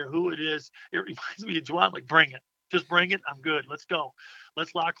don't care who it is. It reminds me of Juwan, like, bring it. Just bring it. I'm good. Let's go.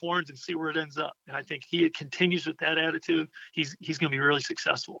 Let's lock horns and see where it ends up. And I think he continues with that attitude. He's going to be really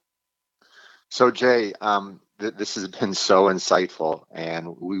successful. So, Jay, this has been so insightful,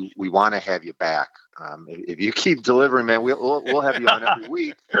 and we want to have you back. If you keep delivering, man, we'll have you on every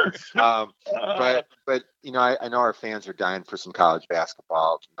week. But I know our fans are dying for some college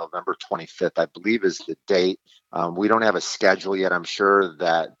basketball. November 25th, I believe, is the date. We don't have a schedule yet. I'm sure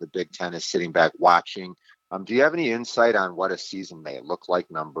that the Big Ten is sitting back watching. Do you have any insight on what a season may look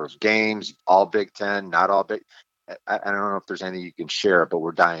like? Number of games, all Big Ten, not all Big? I don't know if there's anything you can share, but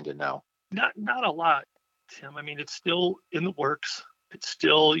we're dying to know. Not a lot, Tim. I mean, it's still in the works. It's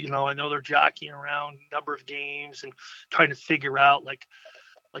still, I know they're jockeying around number of games and trying to figure out, like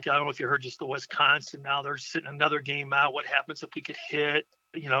I don't know if you heard just the Wisconsin. Now they're sitting another game out. What happens if we could hit?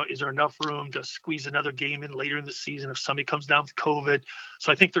 Is there enough room to squeeze another game in later in the season if somebody comes down with COVID?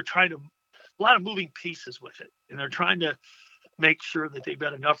 So I think they're trying to a lot of moving pieces with it, and they're trying to make sure that they've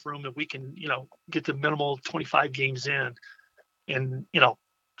got enough room that we can, get the minimal 25 games in, and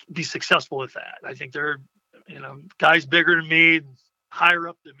be successful with that. I think they're, guys bigger than me, higher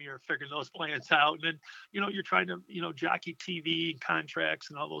up than me are figuring those plans out. And then, you're trying to, jockey TV and contracts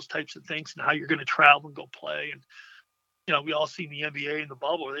and all those types of things and how you're going to travel and go play. And, we all seen the NBA in the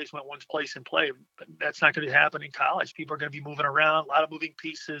bubble where they just went one place and play, but that's not going to happen in college. People are going to be moving around, a lot of moving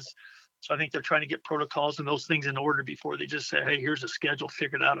pieces. So I think they're trying to get protocols and those things in order before they just say, hey, here's a schedule,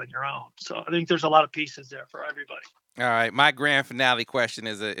 figure it out on your own. So I think there's a lot of pieces there for everybody. All right, my grand finale question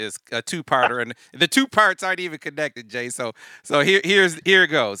is a two-parter, and the two parts aren't even connected, Jay. So here it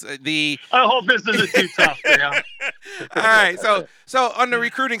goes. I hope this isn't too tough. Yeah. All right, so on the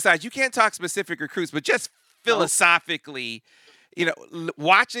recruiting side, you can't talk specific recruits, but just philosophically,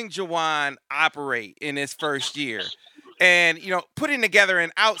 watching Juwan operate in his first year, and putting together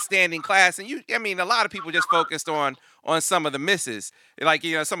an outstanding class, and a lot of people just focused on some of the misses, like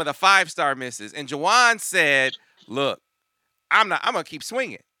some of the 5-star misses, and Juwan said, look, I'm gonna keep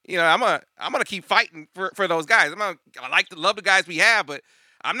swinging. I'm gonna keep fighting for those guys. I love the guys we have, but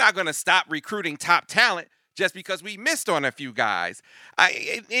I'm not gonna stop recruiting top talent just because we missed on a few guys.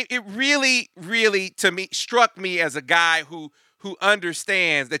 It really, really, to me, struck me as a guy who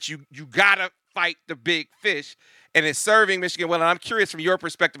understands that you gotta fight the big fish, and is serving Michigan well. And I'm curious from your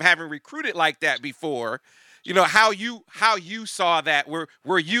perspective, having recruited like that before, how you saw that.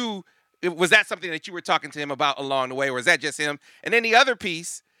 Were you was that something that you were talking to him about along the way, or is that just him? And then the other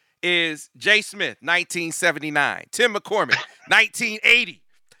piece is Jay Smith, 1979, Tim McCormick, 1980.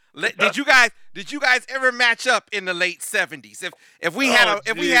 Did you guys ever match up in the late 70s? If we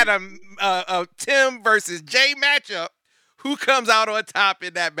had a Tim versus Jay matchup, who comes out on top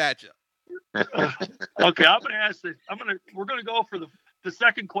in that matchup? Okay, I'm going to ask this. We're going to go for the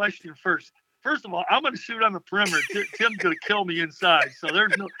second question first. First of all, I'm going to shoot on the perimeter. Tim's going to kill me inside. So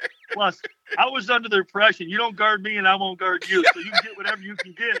there's no. Plus, I was under the impression you don't guard me and I won't guard you. So you can get whatever you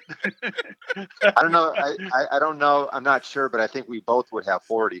can get. I don't know. I don't know. I'm not sure, but I think we both would have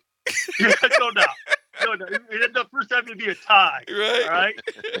 40. Yeah, no doubt. The first time it'd be a tie. Right. All right.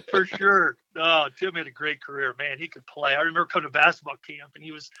 For sure. Oh, Tim had a great career, man. He could play. I remember coming to basketball camp and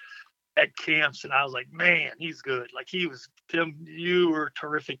he was at camps and I was like, man, he's good. Like Tim, you were a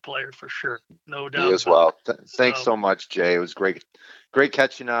terrific player for sure. No doubt. You as well. Thanks so much, Jay. It was great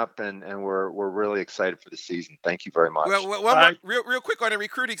catching up and we're really excited for the season. Thank you very much. Well, real quick on the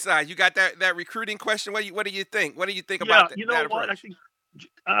recruiting side, you got that recruiting question. What do you think? What do you think about that? You know what? Approach? I think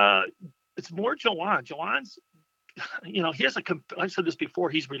it's more Jawan. Jawan's, he has I said this before,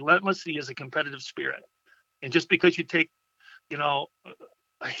 he's relentless. He has a competitive spirit. And just because you take,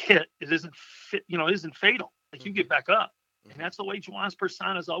 a hit, it isn't fatal. Like you get back up. And that's the way Jawan's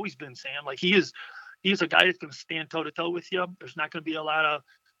persona has always been, Sam. Like he's a guy that's going to stand toe to toe with you. There's not going to be a lot of,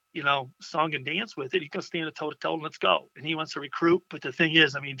 song and dance with it. He's going to stand toe to toe and let's go. And he wants to recruit. But the thing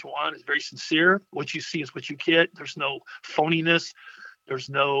is, Jawan is very sincere. What you see is what you get. There's no phoniness. There's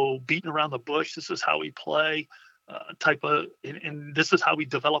no beating around the bush. This is how we play, and this is how we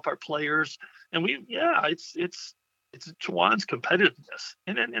develop our players. And it's Jawan's competitiveness.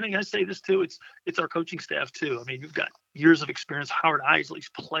 And I say this too, it's our coaching staff too. You've got years of experience. Howard Isley's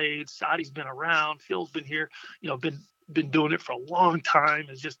played, Sadi's been around, Phil's been here, been doing it for a long time.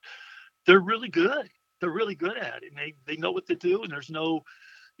 It's just, they're really good. They're really good at it. And they know what to do. And there's no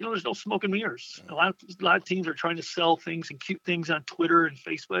smoke and mirrors. A lot of teams are trying to sell things and cute things on Twitter and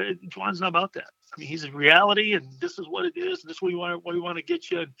Facebook. Juwan's not about that. He's a reality, and this is what it is. And this is what we want to get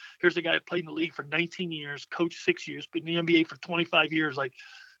you. And here's a guy that played in the league for 19 years, coached 6 years, been in the NBA for 25 years. Like,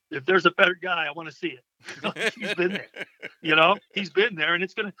 if there's a better guy, I want to see it. He's been there. He's been there,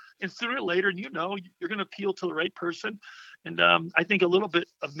 and and sooner or later, you're going to appeal to the right person. And I think a little bit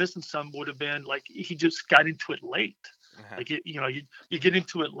of missing some would have been like he just got into it late. Uh-huh. Like you get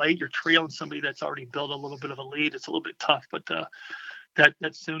into it late, you're trailing somebody that's already built a little bit of a lead. It's a little bit tough, but that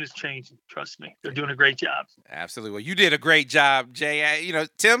soon is changing. Trust me, they're doing a great job. Absolutely. Well, you did a great job, Jay.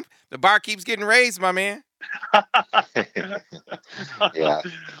 Tim, the bar keeps getting raised, my man. Yeah.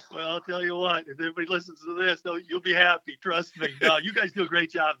 Well, I'll tell you what, if everybody listens to this, you'll be happy. Trust me. No, you guys do a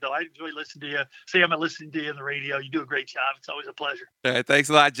great job, though. I enjoy listening to you. Sam, I listen to you on the radio. You do a great job. It's always a pleasure. All right, thanks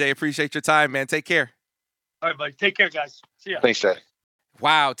a lot, Jay. Appreciate your time, man. Take care. All right, buddy. Take care, guys. See ya. Thanks, Jay.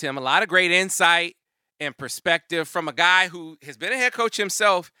 Wow, Tim, a lot of great insight and perspective from a guy who has been a head coach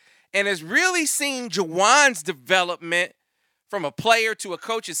himself and has really seen Jawan's development from a player to a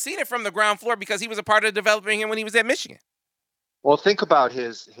coach, has seen it from the ground floor because he was a part of developing him when he was at Michigan. Well, think about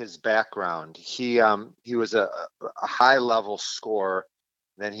his background. He was a high level scorer.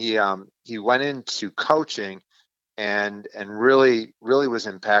 Then he went into coaching and really was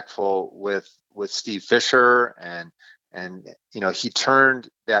impactful with Steve Fisher and he turned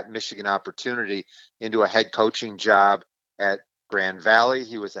that Michigan opportunity into a head coaching job at Grand Valley.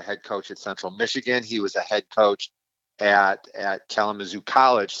 He was a head coach at Central Michigan. He was a head coach at Kalamazoo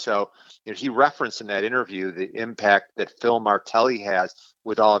College. So he referenced in that interview the impact that Phil Martelli has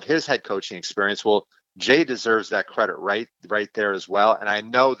with all of his head coaching experience. Well, Jay deserves that credit right there as well. And I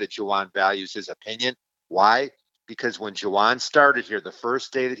know that Jawan values his opinion. Why? Because when Jawan started here, the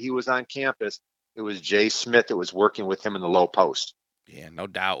first day that he was on campus, it was Jay Smith that was working with him in the low post. Yeah, no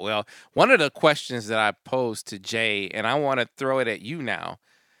doubt. Well, one of the questions that I posed to Jay, and I want to throw it at you now,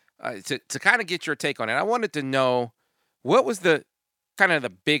 to kind of get your take on it. I wanted to know what was the kind of the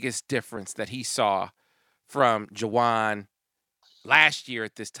biggest difference that he saw from Jawan last year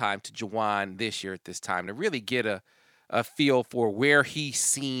at this time to Jawan this year at this time, to really get a feel for where he's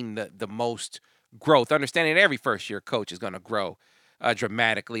seen the most growth, understanding that every first-year coach is going to grow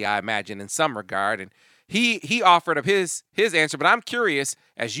dramatically, I imagine, in some regard. And he offered up his answer, but I'm curious,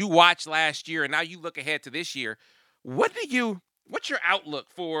 as you watched last year and now you look ahead to this year, what's your outlook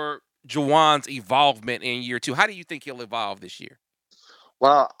for Jawan's evolvement in year two? How do you think he'll evolve this year?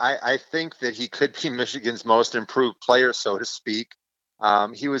 Well, I think that he could be Michigan's most improved player, so to speak.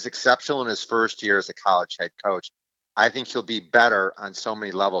 He was exceptional in his first year as a college head coach. I think he'll be better on so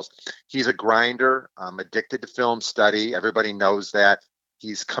many levels. He's a grinder, addicted to film study. Everybody knows that.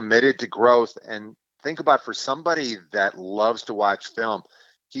 He's committed to growth. And think about, for somebody that loves to watch film,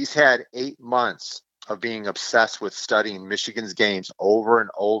 he's had 8 months of being obsessed with studying Michigan's games over and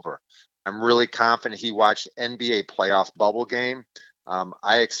over. I'm really confident he watched NBA playoff bubble game.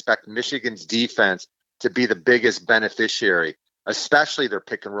 I expect Michigan's defense to be the biggest beneficiary, especially their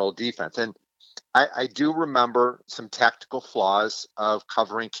pick and roll defense. And I do remember some tactical flaws of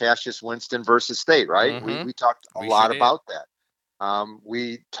covering Cassius Winston versus State, right? Mm-hmm. We talked a lot about that.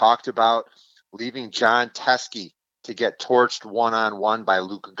 We talked about leaving John Teskey to get torched one-on-one by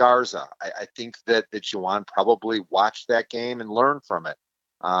Luka Garza. I think that Juwan probably watched that game and learned from it.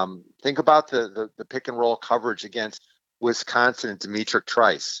 Think about the pick and roll coverage against Wisconsin and Demetric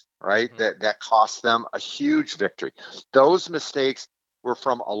Trice, right? Mm-hmm. That cost them a huge victory. Those mistakes were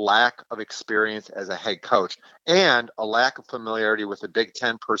from a lack of experience as a head coach and a lack of familiarity with the Big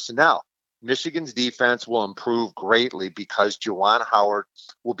Ten personnel. Michigan's defense will improve greatly because Juwan Howard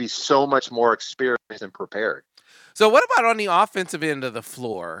will be so much more experienced and prepared. So what about on the offensive end of the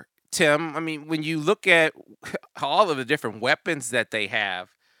floor, Tim? I mean, when you look at all of the different weapons that they have,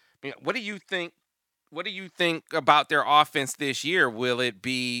 I mean, what do you think? What do you think about their offense this year? Will it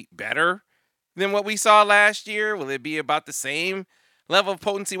be better than what we saw last year? Will it be about the same level of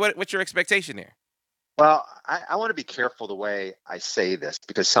potency? What's your expectation there? Well, I want to be careful the way I say this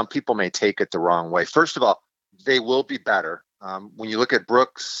because some people may take it the wrong way. First of all, they will be better. When you look at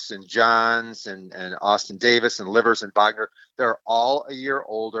Brooks and Johns and Austin Davis and Livers and Wagner, they're all a year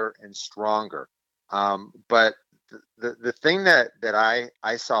older and stronger. But the thing that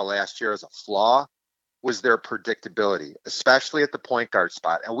I saw last year as a flaw was their predictability, especially at the point guard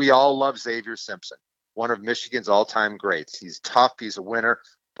spot. And we all love Xavier Simpson, one of Michigan's all-time greats. He's tough, he's a winner,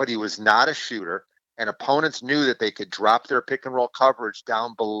 but he was not a shooter. And opponents knew that they could drop their pick and roll coverage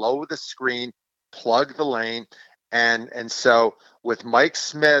down below the screen, plug the lane. And so with Mike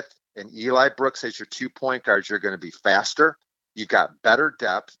Smith and Eli Brooks as your 2 point guards, you're going to be faster. You've got better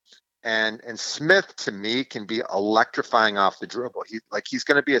depth. And Smith, to me, can be electrifying off the dribble. He's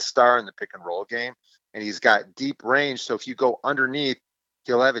going to be a star in the pick and roll game. And he's got deep range. So if you go underneath,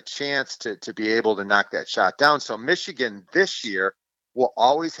 he'll have a chance to be able to knock that shot down. So Michigan this year will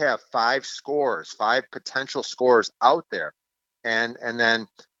always have 5 potential scorers out there. And then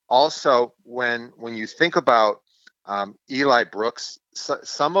also when you think about Eli Brooks,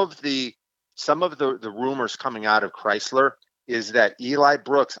 some of the rumors coming out of Chrysler is that Eli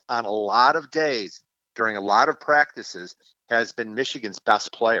Brooks on a lot of days during a lot of practices has been Michigan's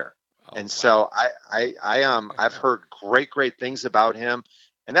best player. And so I've heard great things about him.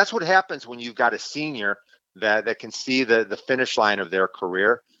 And that's what happens when you've got a senior that can see the finish line of their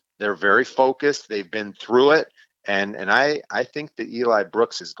career. They're very focused. They've been through it. And I think that Eli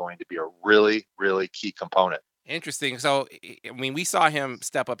Brooks is going to be a really, really key component. Interesting. So, I mean, we saw him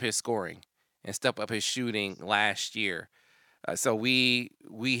step up his scoring and step up his shooting last year. So we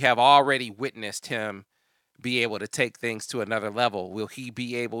have already witnessed him be able to take things to another level. Will he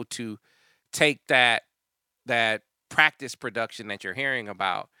be able to take that practice production that you're hearing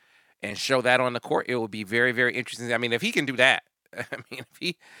about and show that on the court? It will be very, very interesting. I mean, if he can do that, I mean,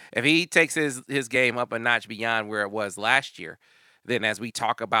 if he takes his game up a notch beyond where it was last year, then as we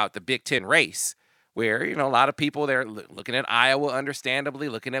talk about the Big Ten race, where, a lot of people, they're looking at Iowa understandably,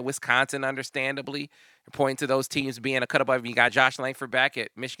 looking at Wisconsin understandably, pointing to those teams being a cut above. You got Josh Langford back at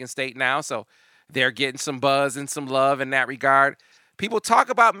Michigan State now, so they're getting some buzz and some love in that regard. People talk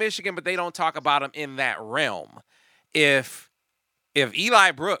about Michigan, but they don't talk about them in that realm. If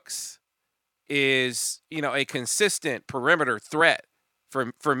Eli Brooks is, a consistent perimeter threat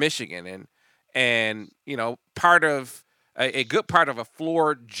for Michigan and part of a good part of a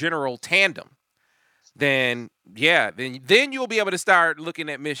floor general tandem, then you'll be able to start looking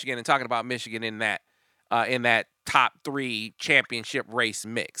at Michigan and talking about Michigan in that top 3 championship race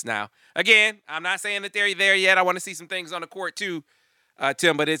mix. Now, again, I'm not saying that they're there yet. I want to see some things on the court too,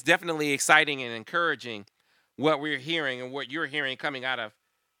 Tim, but it's definitely exciting and encouraging what we're hearing and what you're hearing coming out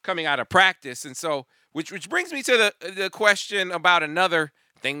of practice. And so, which brings me to the question about another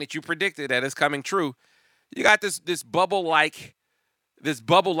thing that you predicted that is coming true. You got this bubble-like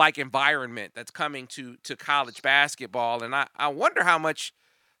environment that's coming to college basketball, and I wonder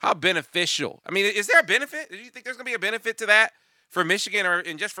how beneficial. I mean, is there a benefit? Do you think there's going to be a benefit to that for Michigan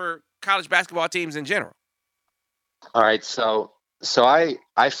and just for college basketball teams in general? All right, so I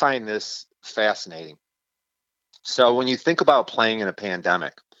find this fascinating. So when you think about playing in a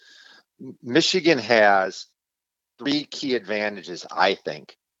pandemic, Michigan has 3 key advantages, I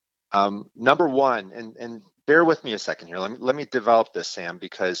think. Number one, and bear with me a second here. Let me develop this, Sam,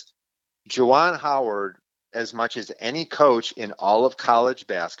 because Juwan Howard as much as any coach in all of college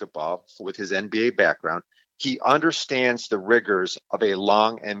basketball with his NBA background. He understands the rigors of a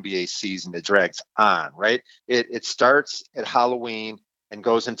long NBA season that drags on, right? It starts at Halloween and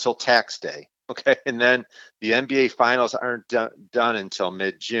goes until tax day. Okay. And then the NBA finals aren't done until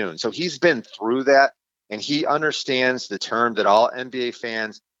mid-June. So he's been through that, and he understands the term that all NBA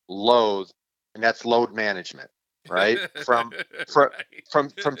fans loathe, and that's load management, right? From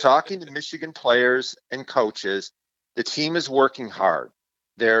talking to Michigan players and coaches, the team is working hard.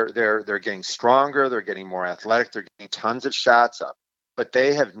 They're getting stronger, they're getting more athletic, they're getting tons of shots up, but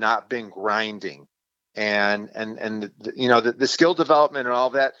they have not been grinding. And the skill development and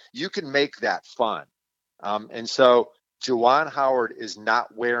all that, you can make that fun. And so Juwan Howard is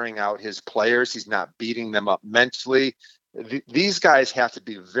not wearing out his players. He's not beating them up mentally. These guys have to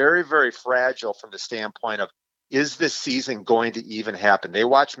be very, very fragile from the standpoint of, is this season going to even happen? They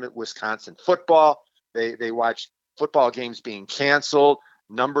watch Wisconsin football. They watch football games being canceled.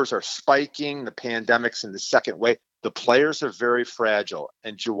 Numbers are spiking. The pandemic's in the second wave. The players are very fragile.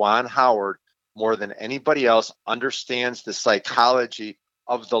 And Juwan Howard, more than anybody else, understands the psychology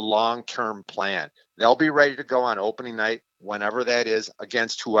of the long-term plan. They'll be ready to go on opening night, whenever that is,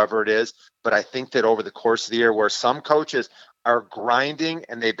 against whoever it is. But I think that over the course of the year, where some coaches are grinding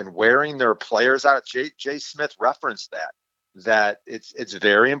and they've been wearing their players out, Jay Smith referenced that it's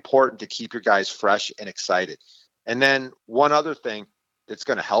very important to keep your guys fresh and excited. And then one other thing that's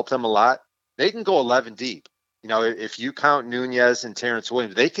going to help them a lot, they can go 11 deep. If you count Nunez and Terrence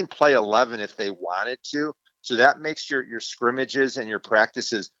Williams, they can play 11 if they wanted to. So that makes your scrimmages and your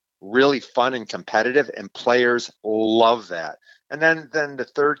practices really fun and competitive, and players love that. And then the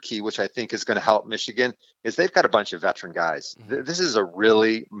third key, which I think is going to help Michigan, is they've got a bunch of veteran guys. Mm-hmm. This is a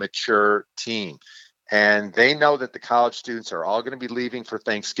really mature team, and they know that the college students are all going to be leaving for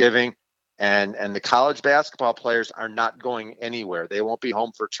Thanksgiving, and the college basketball players are not going anywhere. They won't be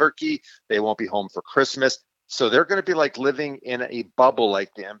home for turkey. They won't be home for Christmas. So they're going to be like living in a bubble like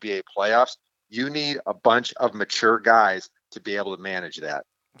the NBA playoffs. You need a bunch of mature guys to be able to manage that.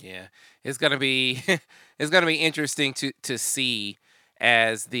 Yeah, it's gonna be interesting to see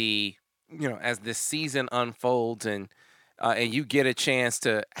as as this season unfolds, and you get a chance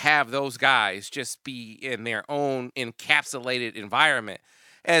to have those guys just be in their own encapsulated environment.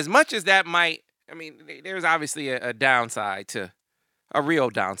 As much as that might, there's obviously a downside to a real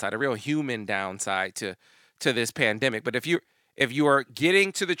human downside to this pandemic. But if you are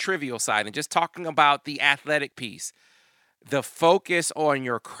getting to the trivial side and just talking about the athletic piece, the focus on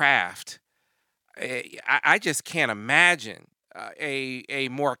your craft, I just can't imagine a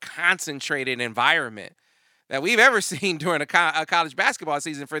more concentrated environment that we've ever seen during a college basketball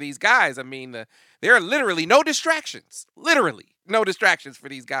season for these guys. There are literally no distractions. Literally no distractions for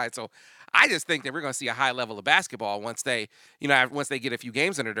these guys. So I just think that we're going to see a high level of basketball once they get a few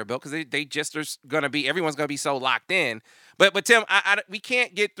games under their belt, because they just are going to be, everyone's going to be so locked in. But Tim, we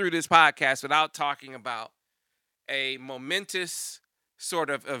can't get through this podcast without talking about a momentous sort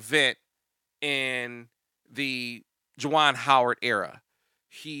of event in the Juwan Howard era.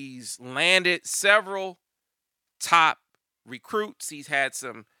 He's landed several top recruits. He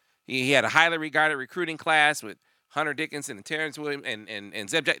had a highly regarded recruiting class with Hunter Dickinson and Terrence Williams and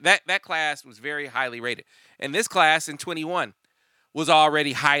Zeb Jack. That class was very highly rated. And this class in 21 was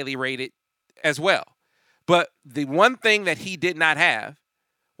already highly rated as well. But the one thing that he did not have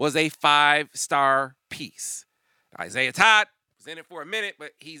was a 5-star piece. Isaiah Todd was in it for a minute,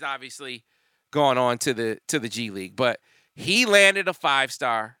 but he's obviously gone on to the G League. But he landed a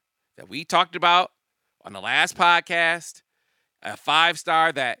 5-star that we talked about on the last podcast, a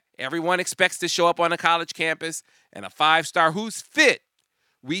 5-star that everyone expects to show up on a college campus, and a 5-star who's fit.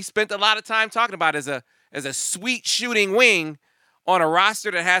 We spent a lot of time talking about as a sweet shooting wing on a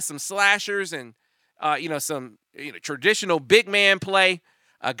roster that has some slashers and some traditional big man play,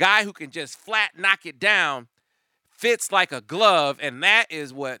 a guy who can just flat knock it down, fits like a glove, and that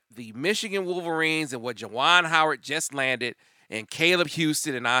is what the Michigan Wolverines and what Juwan Howard just landed, and Caleb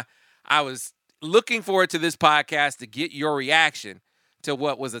Houston. And I was looking forward to this podcast to get your reaction to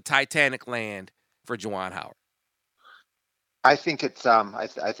what was a Titanic land for Juwan Howard. I think it's I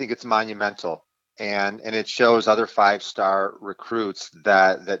think it's monumental, and it shows other 5-star recruits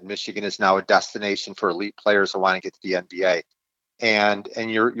that Michigan is now a destination for elite players who want to get to the NBA.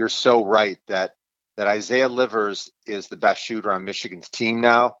 And you're so right that Isaiah Livers is the best shooter on Michigan's team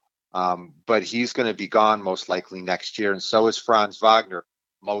now, but he's going to be gone most likely next year, and so is Franz Wagner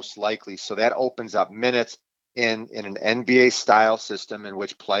most likely. So that opens up minutes in an NBA style system in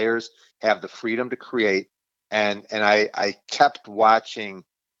which players have the freedom to create. And I kept watching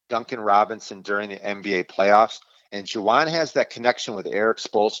Duncan Robinson during the NBA playoffs. And Juwan has that connection with Eric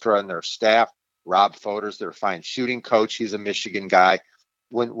Spoelstra and their staff. Rob Fodor's their fine shooting coach. He's a Michigan guy.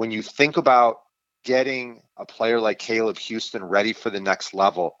 When you think about getting a player like Caleb Houston ready for the next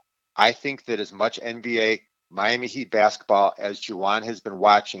level, I think that as much NBA Miami Heat basketball as Juwan has been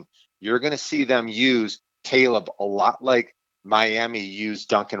watching, you're going to see them use Caleb a lot like Miami used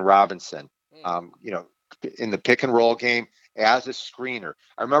Duncan Robinson. In the pick and roll game as a screener.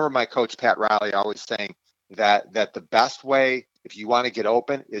 I remember my coach Pat Riley always saying that the best way, if you want to get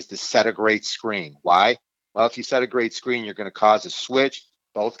open, is to set a great screen. Why? Well, if you set a great screen, you're going to cause a switch.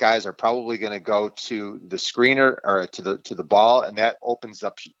 Both guys are probably going to go to the screener or to the ball, and that opens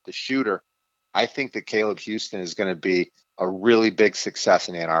up the shooter. I think that Caleb Houston is going to be a really big success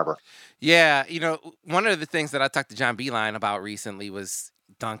in Ann Arbor. Yeah, one of the things that I talked to John Beeline about recently was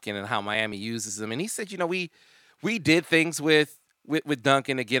Duncan and how Miami uses him. And he said, we did things with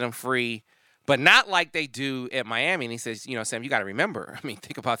Duncan to get him free, but not like they do at Miami. And he says, Sam, you got to remember,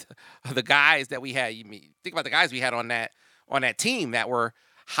 think about the guys that we had. Think about the guys we had on that team that were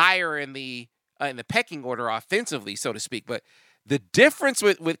higher in the pecking order offensively, so to speak. But the difference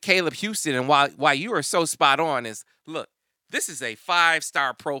with Caleb Houston and why you are so spot on is, look, this is a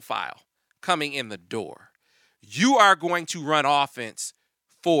 5-star profile coming in the door. You are going to run offense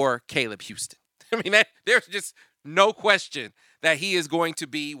for Caleb Houston. There's just no question that he is going to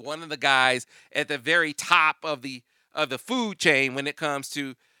be one of the guys at the very top of the food chain when it comes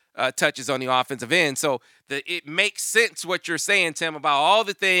to touches on the offensive end. So it makes sense what you're saying, Tim, about all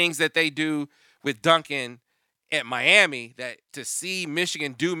the things that they do with Duncan at Miami, that to see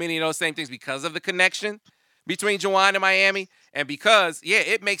Michigan do many of those same things because of the connection between Juwan and Miami, and because,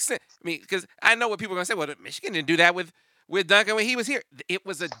 it makes sense. Because I know what people are going to say, well, Michigan didn't do that with Duncan when he was here. It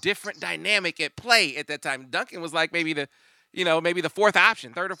was a different dynamic at play at that time. Duncan was like maybe the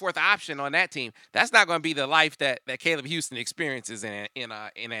third or fourth option on that team. That's not going to be the life that Caleb Houston experiences in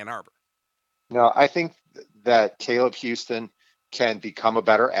Ann Arbor. No, I think that Caleb Houston can become a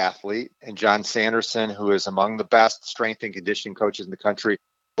better athlete, and John Sanderson, who is among the best strength and conditioning coaches in the country,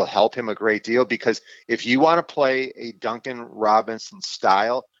 will help him a great deal. Because if you want to play a Duncan Robinson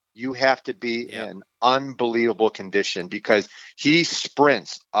style, you have to be in unbelievable condition, because he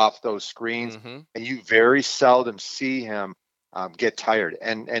sprints off those screens, and you very seldom see him get tired.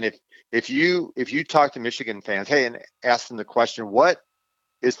 And if you talk to Michigan fans, and ask them the question, what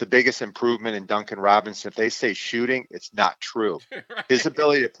is the biggest improvement in Duncan Robinson? If they say shooting, it's not true. Right. His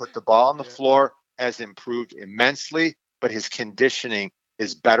ability to put the ball on the floor has improved immensely, but his conditioning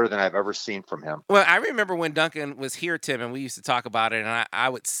is better than I've ever seen from him. Well, I remember when Duncan was here, Tim, and we used to talk about it, and I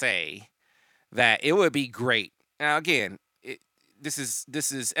would say that it would be great. Now, again, this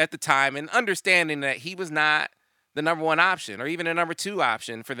is at the time, and understanding that he was not the number one option or even a number two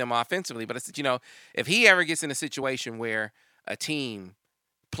option for them offensively. But I said, if he ever gets in a situation where a team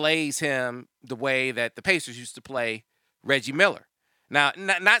plays him the way that the Pacers used to play Reggie Miller. Now,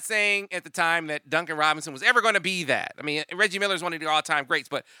 not saying at the time that Duncan Robinson was ever going to be that. Reggie Miller is one of the all-time greats,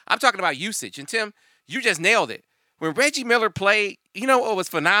 but I'm talking about usage. And, Tim, you just nailed it. When Reggie Miller played, what was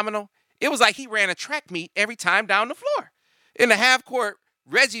phenomenal? It was like he ran a track meet every time down the floor. In the half court,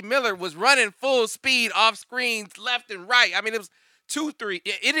 Reggie Miller was running full speed off screens left and right. It was 2, 3.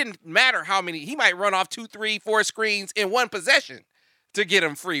 It didn't matter how many. He might run off 2, 3, 4 screens in one possession to get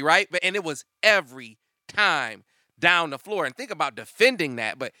him free, right? And it was every time down the floor. And think about defending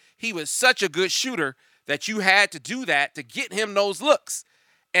that. But he was such a good shooter that you had to do that to get him those looks.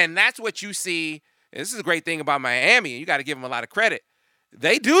 And that's what you see. And this is a great thing about Miami, and you got to give him a lot of credit.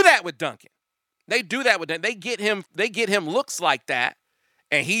 They do that with Duncan. They do that with Duncan. They get him looks like that.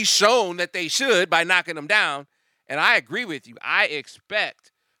 And he's shown that they should by knocking them down. And I agree with you. I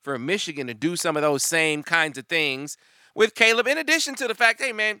expect for Michigan to do some of those same kinds of things with Caleb, in addition to the fact,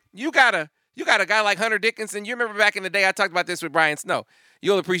 hey, man, you got a guy like Hunter Dickinson. You remember back in the day, I talked about this with Brian Snow.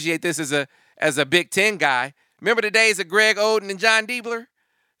 You'll appreciate this as a Big Ten guy. Remember the days of Greg Oden and John Diebler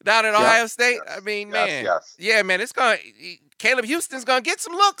down at Ohio State? Yes. Yeah, man, Caleb Houston's going to get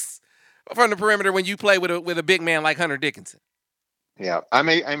some looks from the perimeter when you play with a big man like Hunter Dickinson. Yeah, I'm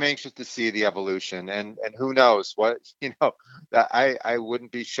anxious to see the evolution, and who knows what, I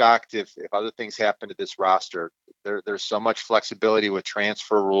wouldn't be shocked if other things happen to this roster. There's so much flexibility with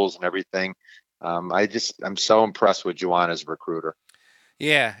transfer rules and everything. I'm so impressed with Juwan as a recruiter.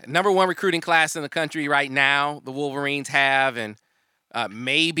 Yeah, number one recruiting class in the country right now, the Wolverines have, and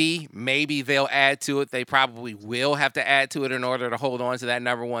maybe they'll add to it. They probably will have to add to it in order to hold on to that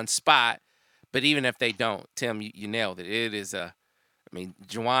number one spot. But even if they don't, Tim, you nailed it. It is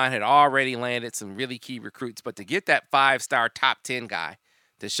Juwan had already landed some really key recruits, but to get that 5-star top 10 guy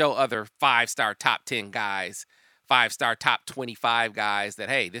to show other 5-star top 10 guys, 5-star top 25 guys that,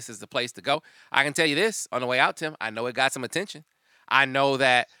 hey, this is the place to go. I can tell you this on the way out, Tim. I know it got some attention. I know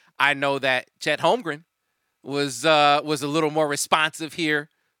that Chet Holmgren was a little more responsive here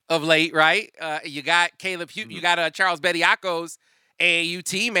of late, right? You got Caleb Hughes, you got Charles Bediako's AAU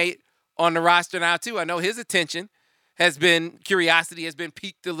teammate on the roster now too. I know his curiosity has been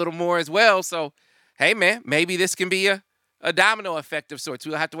piqued a little more as well. So, hey man, maybe this can be a domino effect of sorts.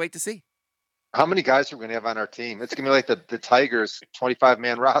 We'll have to wait to see. How many guys are we going to have on our team? It's going to be like the Tigers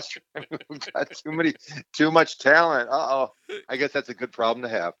 25-man roster. I mean, we've got too much talent. I guess that's a good problem to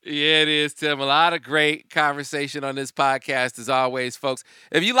have. Yeah, it is, Tim. A lot of great conversation on this podcast as always, folks.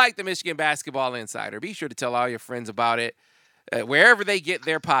 If you like the Michigan Basketball Insider, be sure to tell all your friends about it. Wherever they get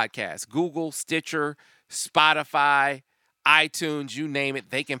their podcasts, Google, Stitcher, Spotify, iTunes, you name it,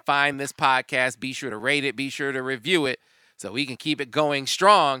 they can find this podcast. Be sure to rate it. Be sure to review it so we can keep it going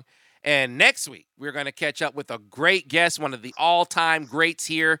strong. And next week, we're going to catch up with a great guest, one of the all-time greats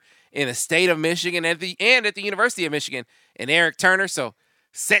here in the state of Michigan and at the University of Michigan, and Eric Turner. So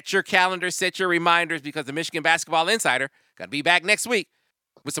set your calendars, set your reminders, because the Michigan Basketball Insider got to be back next week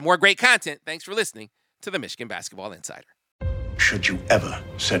with some more great content. Thanks for listening to the Michigan Basketball Insider. Should you ever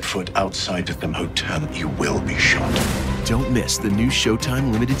set foot outside of the hotel, you will be shot. Don't miss the new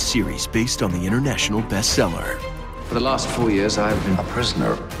Showtime limited series based on the international bestseller. For the last 4 years, I've been a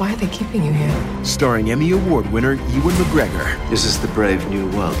prisoner. Why are they keeping you here? Starring Emmy Award winner Ewan McGregor. This is the brave new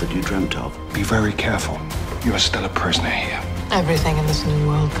world that you dreamt of. Be very careful. You are still a prisoner here. Everything in this new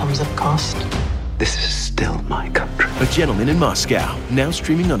world comes at cost. This is still my country. A Gentleman in Moscow, now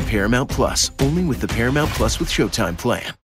streaming on Paramount Plus, only with the Paramount Plus with Showtime plan.